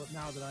handle it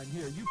now that I'm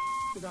here. You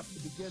it up to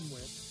begin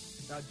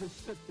with. Now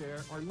just sit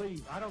there or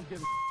leave. I don't give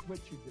a what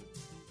you do.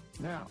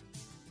 Now,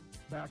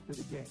 back to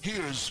the game.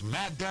 Here's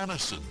Matt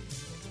Dennison.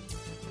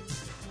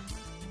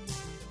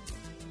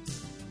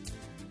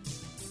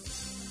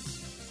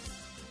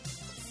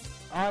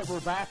 All right, we're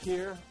back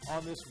here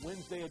on this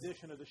Wednesday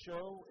edition of the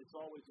show. It's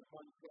always a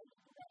fun show.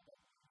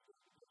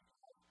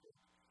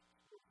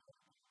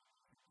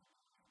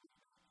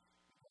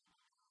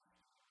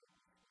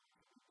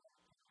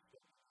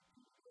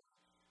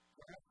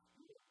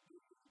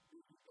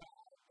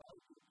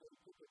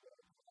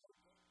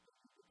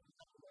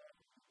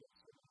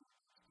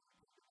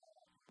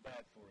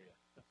 Bad for you.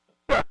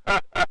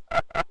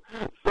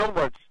 So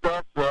much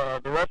stuff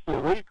the rest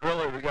of the week,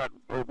 really. We got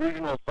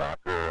regional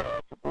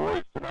soccer for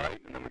boys tonight,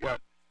 and then we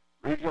got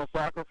regional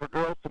soccer for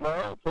girls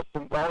tomorrow, plus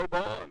some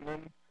volleyball, and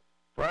then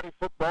Friday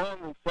football,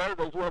 and then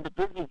Saturday's one of the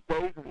busiest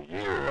days of the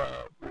year.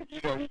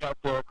 You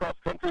got the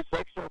cross-country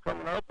sectional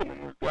coming up, and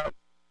then we've got,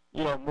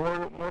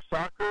 more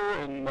soccer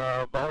and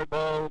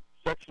volleyball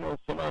sectional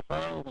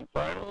semifinals and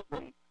finals,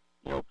 and,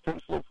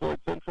 potentially Floyd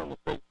Central in the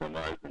state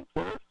semis and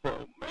tennis.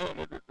 So, man,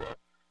 it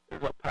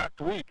is a packed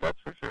week,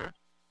 that's for sure.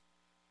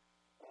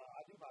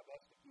 I do my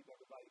best to keep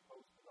everybody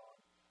posted on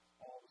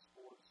all the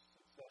sports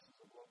successes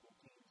of local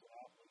teams and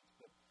athletes,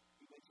 but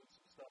you mentioned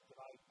some stuff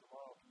tonight and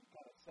tomorrow. Can you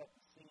kind of set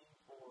the scene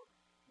for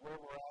where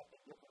we're at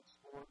in different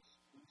sports,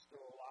 who's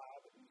still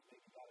alive, and who's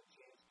maybe got a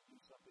chance to do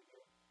something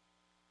here?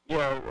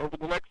 Yeah, over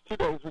the next 2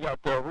 days, we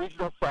got the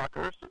regional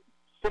soccer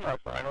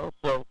semifinals.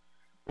 So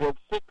we had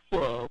 6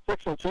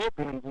 sectional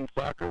champions in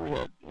soccer. We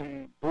had,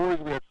 in boys,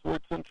 we had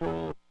Floyd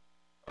Central,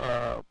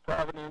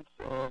 Providence,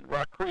 and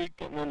Rock Creek.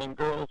 And then in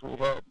girls, we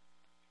had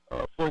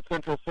Floyd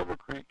Central, Silver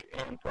Creek,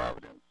 and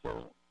Providence.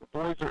 So the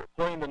boys are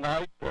playing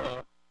tonight.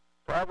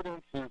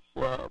 Providence has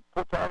got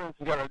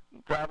to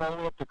drive all the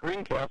way up to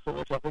Greencastle,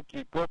 which I think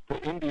you go up to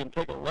Indy and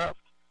take a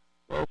left.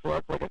 So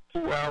that's like a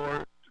 2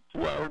 hour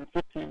and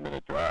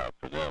 15-minute drive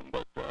for them.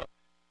 But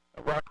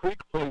Rock Creek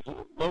plays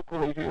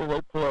locally here.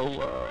 They play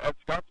at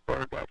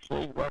Scottsburg,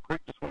 actually. Rock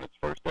Creek just won its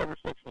first ever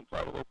sectional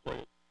title. They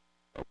play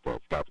at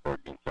Scottsburg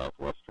against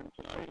Southwestern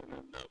tonight. And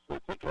then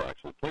Floyd Central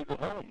actually plays at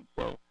home.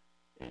 So,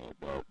 and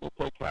they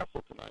play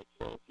Castle tonight.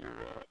 So if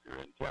you're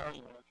in town,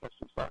 you want to catch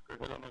some soccer,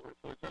 head on over to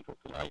Floyd Central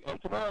tonight.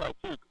 And tomorrow night,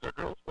 too, because our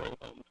girls play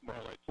at home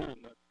tomorrow night, too,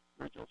 in the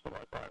regional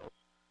semifinals.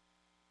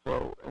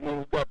 So, and then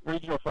we've got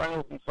regional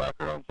finals in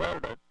soccer on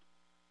Saturday.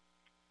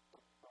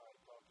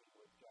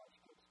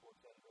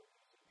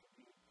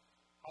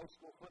 High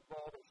school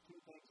football, there's 2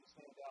 things that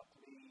stand out to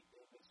me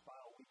in this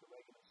final week of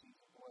regular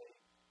season play.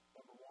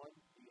 Number 1,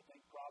 do you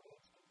think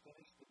Providence can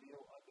finish the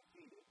deal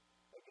undefeated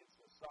against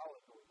a solid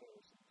North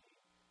Harrison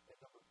team?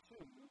 And number 2,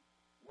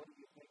 what do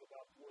you think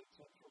about Floyd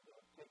Central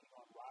taking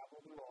on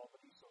rival New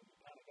Albany? So you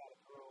kind of got to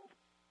throw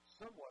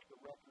somewhat the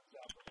records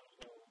out the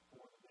window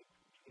for the big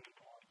game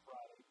on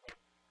Friday. But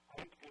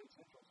I think Floyd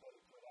Central's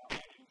headed to an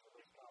outright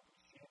Hoosier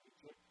Conference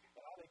championship,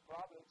 and I think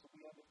Providence will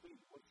be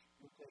undefeated. What's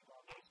your take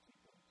on those 2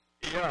 things?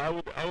 Yeah,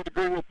 I would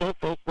agree with both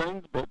those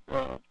things, but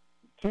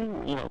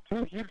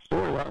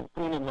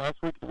win last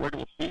week in the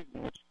regular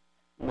season, which,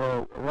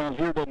 around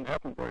here doesn't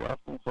happen very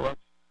often. So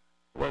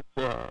that's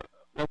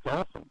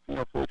awesome.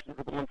 Floyd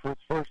Central won for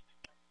its first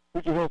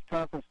Hoosier Hills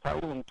Conference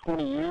title in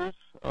 20 years.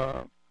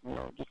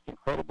 Just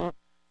incredible.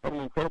 Had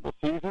an incredible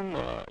season.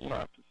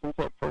 Since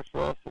that first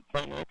loss at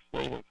Tinex,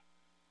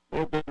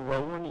 they've been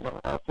rolling.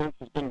 Offense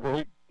has been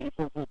great.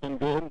 Defense has been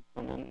good.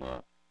 And then,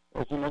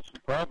 as you mentioned,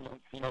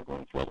 Providence,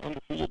 going through an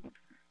undefeated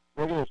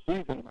regular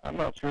season. I'm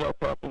not sure that's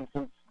happened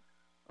since,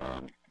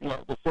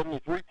 the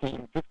 73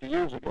 team 50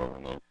 years ago.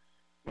 And they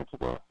went to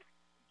the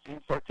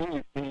Gene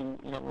Sartini's team,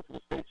 went to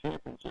the state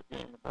championship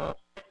game with us.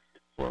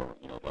 So,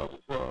 that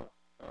was,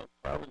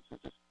 Providence has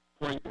just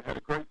had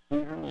a great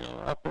season.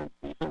 Offense,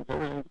 defense,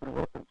 everything's been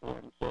working for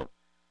them. So,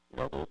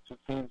 those two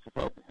teams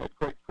have had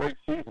great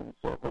seasons.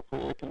 So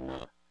hopefully they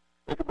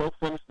can both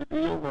finish the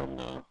deal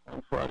on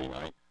Friday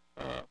night.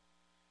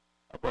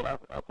 But I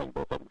think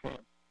both of them can.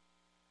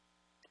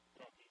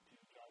 Talking to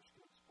Josh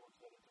Good, sports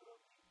editor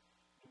of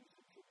the News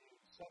and Tribune.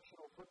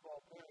 Sectional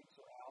football pairings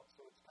are out,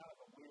 so it's kind of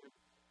a weird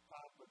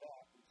time for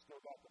that. We've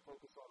still got to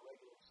focus on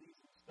regular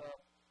season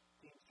stuff.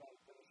 Teams trying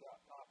to finish out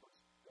conference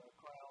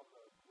crown, the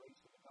race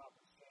to the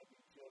conference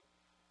championship.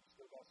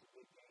 Still got some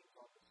big games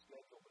on the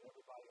schedule, but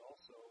everybody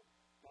also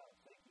kind of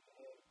thinking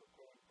ahead and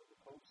preparing for the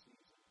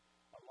postseason.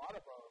 A lot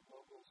of our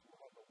locals will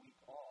have a week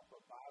off, a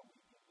bye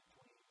week in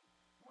between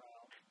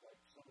rounds, but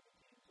some of the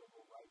teams will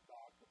go right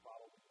back the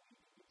following week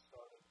and get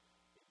started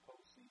in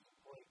postseason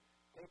play.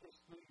 Take us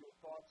through your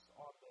thoughts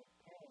on the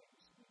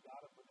pairings. We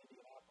got them from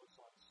Indianapolis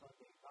on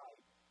Sunday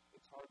night.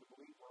 It's hard to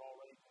believe we're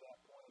already to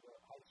that point of the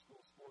high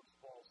school sports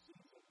ball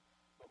season,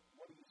 but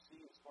what do you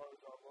see as far as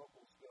our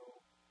locals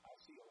go? I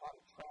see a lot of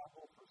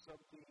travel for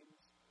some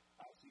teams.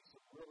 I see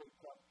some really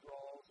tough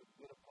draws and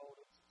good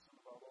opponents that some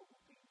of our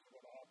local teams are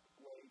going to have to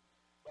play.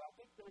 But I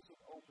think there's an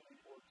opening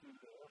or two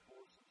there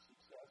for some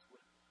success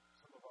with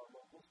some of our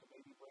locals to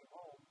maybe bring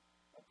home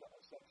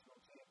a sectional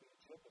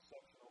championship, a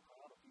sectional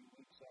crown a few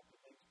weeks after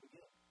things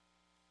begin.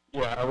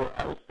 Yeah,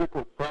 I would stick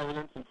with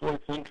Providence and Floyd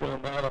Central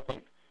on that. I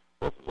think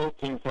both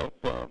teams have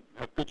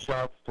good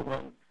shots to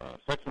win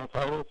sectional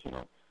titles.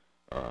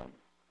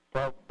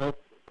 Both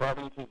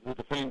Providence is the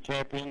defending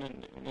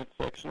champion in its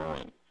sectional,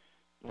 and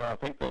I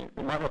think they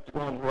might have to go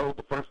on the road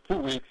the first 2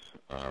 weeks,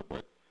 but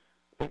I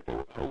think they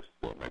would host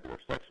maybe their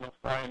sectional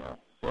final.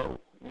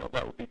 So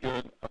that would be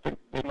good. I think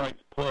they might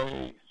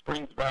play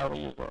Springs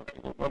Valley as a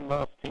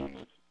one-loss team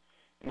is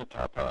in the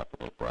top half of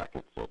their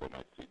bracket, so they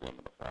might see them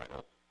in the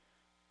finals.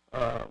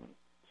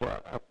 So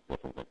I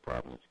definitely think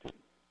Providence could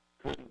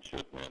and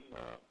should win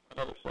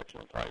another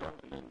sectional title.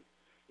 And then,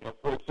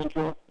 Floyd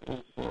Central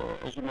is,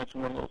 as you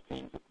mentioned, one of those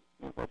teams,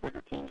 one of our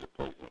bigger teams that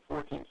plays in a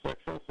 14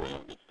 sectional, so they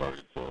don't get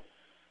started till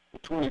the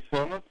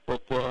 27th.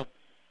 But,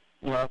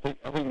 I think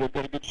they've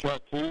got a good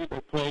shot, too. They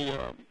play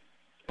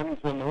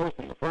Evansville North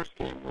in the first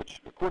game, which,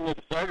 according to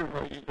the Cider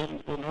ratings,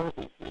 Evansville North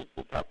is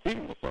the top team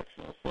in the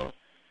sectional. So,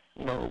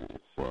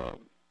 it's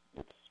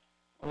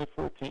only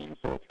 14,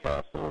 so it's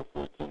Castle,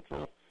 Floyd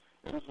Central,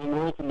 Evansville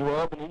North, and New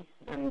Albany.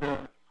 And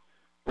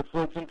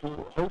Floyd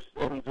Central hosts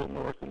Evansville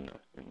North in the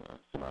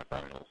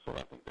semifinals, so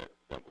I think that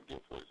would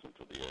give Floyd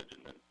Central the edge.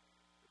 And then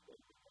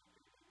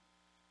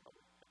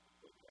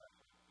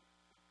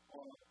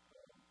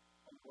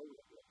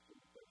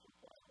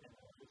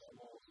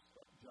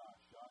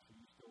Josh, are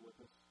you still with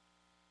us?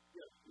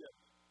 Yes.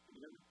 Can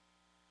you hear me?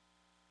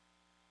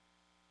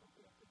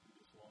 Okay, I think we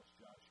just lost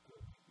Josh Cook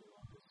here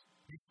on this.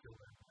 He's still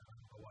there.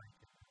 I like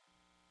it.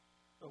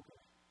 Okay.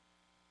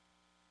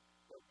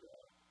 But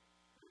Josh,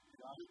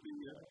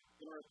 the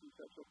interesting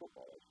sectional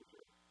football, I should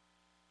say.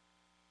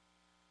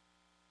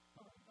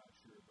 I'm not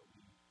sure, but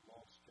we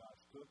lost Josh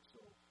Cook,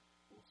 so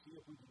we'll see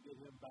if we can get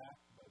him back.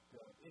 But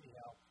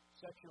anyhow,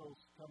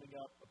 sectionals coming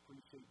up.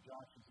 Appreciate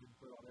Josh's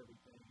input on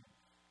everything.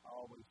 I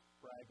always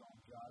brag on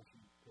Josh.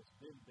 He has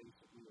been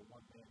basically a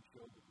one-man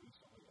show, but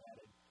recently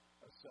added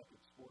a second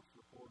sports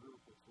reporter,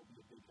 which will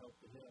be a big help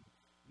to him.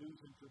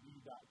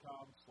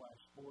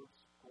 newsandtribune.com/sports.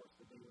 Of course,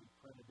 the daily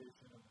print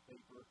edition of the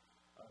paper.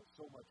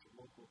 So much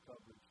local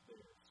coverage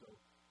there. So,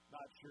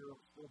 not sure.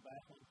 Still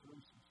battling through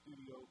some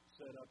studio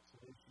setups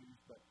and issues,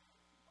 but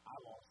I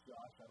lost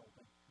Josh. I don't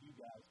think you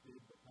guys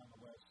did, but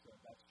nonetheless,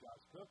 that's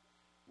Josh Cook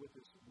with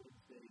us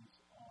Wednesdays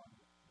on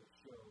the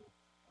show.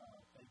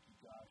 Thank you,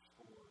 Josh,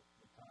 for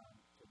the time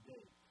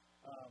today.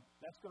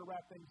 That's going to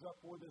wrap things up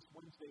for this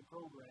Wednesday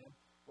program.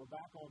 We're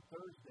back on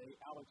Thursday.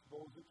 Alex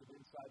Bolzich of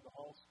Inside the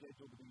Hall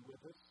scheduled to be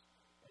with us.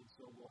 And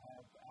so we'll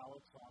have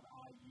Alex on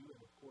IU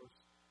and, of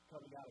course,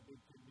 coming out of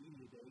Big Ten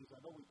Media Days. I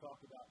know we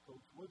talked about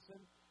Coach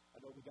Woodson. I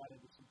know we got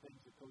into some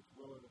things that Coach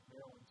Willard of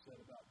Maryland said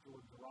about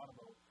George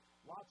Geronimo.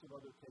 Lots of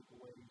other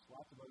takeaways,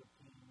 lots of other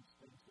teams,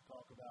 things to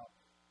talk about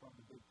from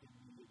the Big Ten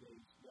Media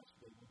Days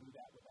yesterday. We'll do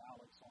that with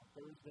Alex on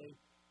Thursday,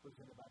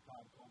 presented by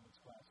Todd Coleman's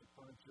Classic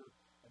Furniture.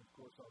 And, of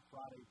course, our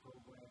Friday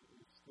program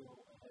is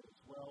still ahead as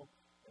well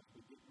as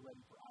we get you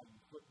ready for IU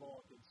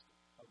football against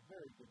a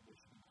very good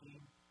Michigan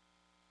team.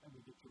 And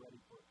we get you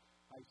ready for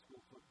high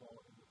school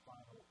football in the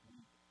final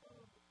week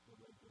of the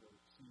regular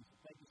season.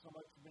 Thank you so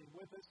much for being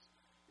with us.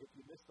 If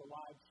you missed the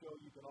live show,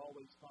 you can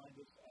always find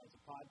us as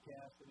a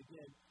podcast. And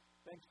again,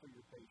 thanks for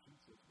your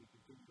patience as we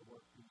continue to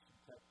work through some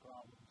tech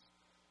problems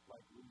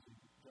like losing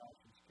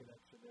Josh's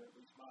connection there, at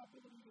least my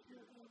ability to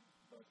hear him.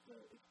 But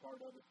it's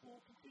part of it.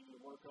 We'll continue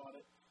to work on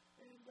it.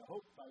 And I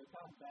hope by the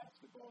time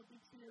basketball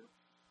gets here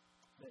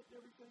that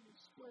everything is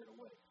squared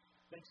away.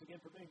 Thanks again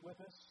for being with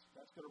us.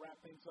 That's going to wrap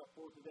things up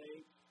for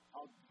today.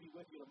 I'll be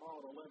with you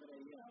tomorrow at 11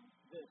 a.m.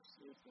 This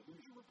is the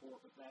Hoosier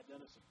Report with Matt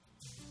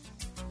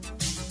Dennison.